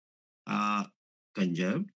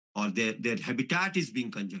conserved, or their habitat is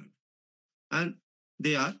being conserved. And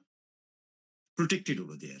they are protected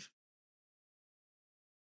over there.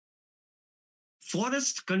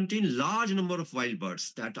 Forests contain large number of wild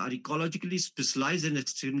birds that are ecologically specialized and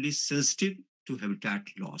extremely sensitive to habitat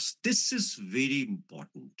loss. This is very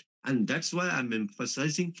important. And that's why I'm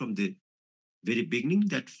emphasizing from the very beginning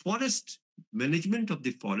that forest management of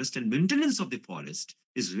the forest and maintenance of the forest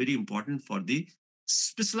is very important for the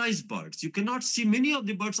specialized birds. You cannot see many of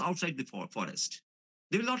the birds outside the forest.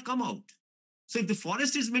 They will not come out. So if the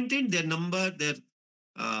forest is maintained, their number, their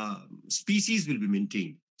species will be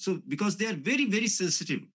maintained. So because they are very, very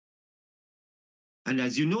sensitive. And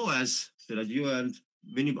as you know, as Raju and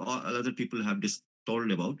many other people have just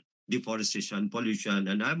told about deforestation, pollution,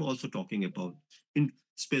 and I'm also talking about,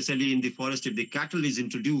 especially in the forest, if the cattle is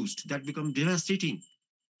introduced, that becomes devastating.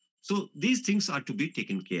 So these things are to be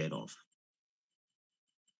taken care of.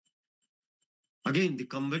 Again, the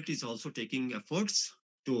government is also taking efforts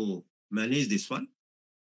to manage this one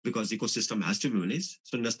because ecosystem has to be managed.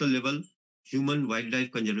 So national level Human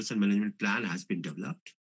Wildlife Conservation Management Plan has been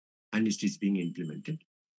developed and it is being implemented.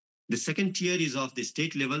 The second tier is of the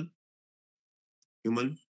state level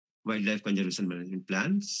Human Wildlife Conservation Management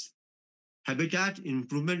Plans. Habitat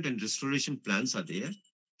improvement and restoration plans are there.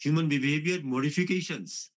 Human behavior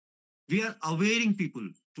modifications. We are awareing people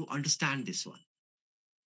to understand this one.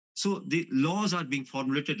 So the laws are being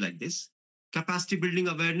formulated like this. Capacity building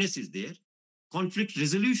awareness is there. Conflict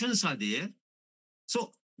resolutions are there.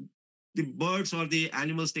 So the birds or the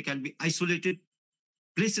animals, they can be isolated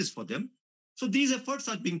places for them. So these efforts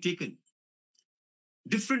are being taken.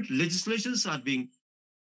 Different legislations are being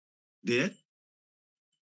there,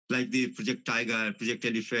 like the Project Tiger, Project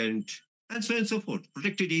Elephant, and so on and so forth.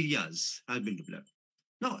 Protected areas have been developed.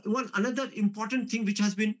 Now, another important thing which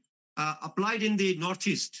has been applied in the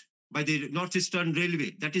Northeast by the Northeastern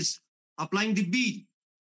Railway, that is applying the bee,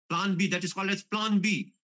 Plan B, that is called as Plan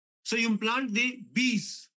B. So you plant the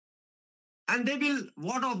bees and they will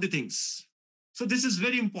ward off the things. So this is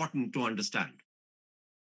very important to understand.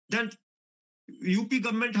 Then UP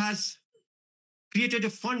government has created a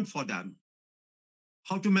fund for them.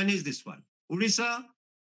 How to manage this one? Odisha,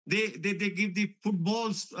 they give the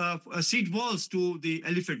footballs, seed balls to the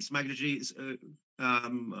elephants, migratory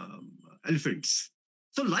elephants.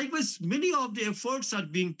 So likewise, many of the efforts are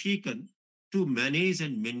being taken to manage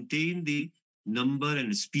and maintain the number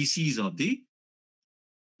and species of the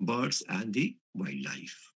birds and the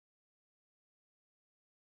wildlife.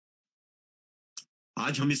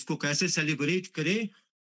 आज हम इसको कैसे celebrate करें?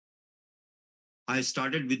 I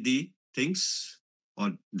started with the things,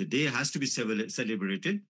 or the day has to be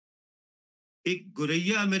celebrated. एक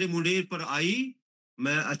गुरैया मेरे मुंडेर पर आई,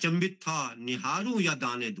 मैं अचंभित था, निहारूं या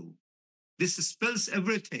दाने दूं. This spells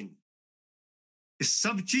everything. इस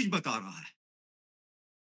सब चीज बता रहा है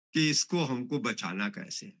कि इसको हमको बचाना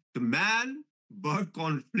कैसे. The man-bird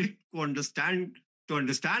conflict, to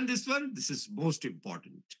understand this one, this is most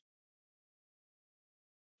important.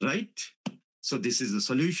 Right? So this is the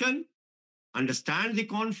solution. Understand the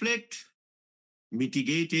conflict,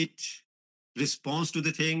 mitigate it, response to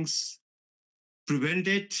the things, prevent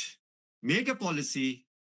it, make a policy,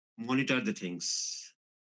 monitor the things.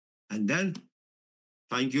 And then,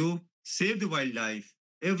 thank you, save the wildlife.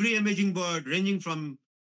 Every amazing bird, ranging from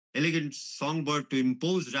elegant songbird to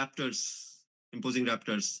imposing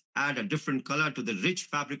raptors, add a different color to the rich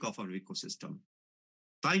fabric of our ecosystem.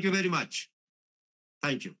 Thank you very much.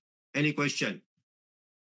 Thank you. Any question?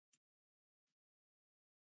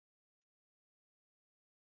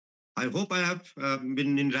 I hope I have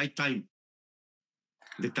been in right time.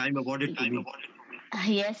 The time awarded to me.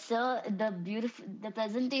 Yes, sir. The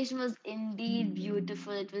presentation was indeed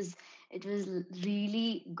beautiful. It was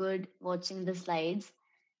really good watching the slides.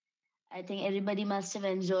 I think everybody must have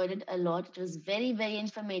enjoyed it a lot. It was very, very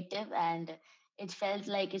informative and it felt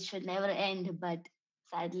like it should never end, but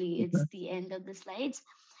sadly it's the end of the slides.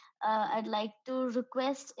 I'd like to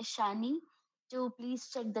request Shani to please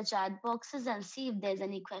check the chat boxes and see if there's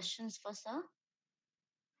any questions for sir.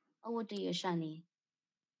 Over to you, Shani.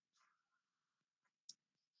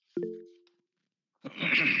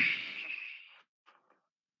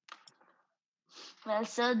 Well,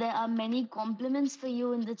 sir, there are many compliments for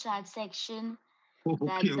you in the chat section. Okay,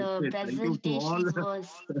 That the okay. Thank you to all. presentation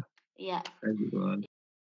was, yeah. Thank you to all.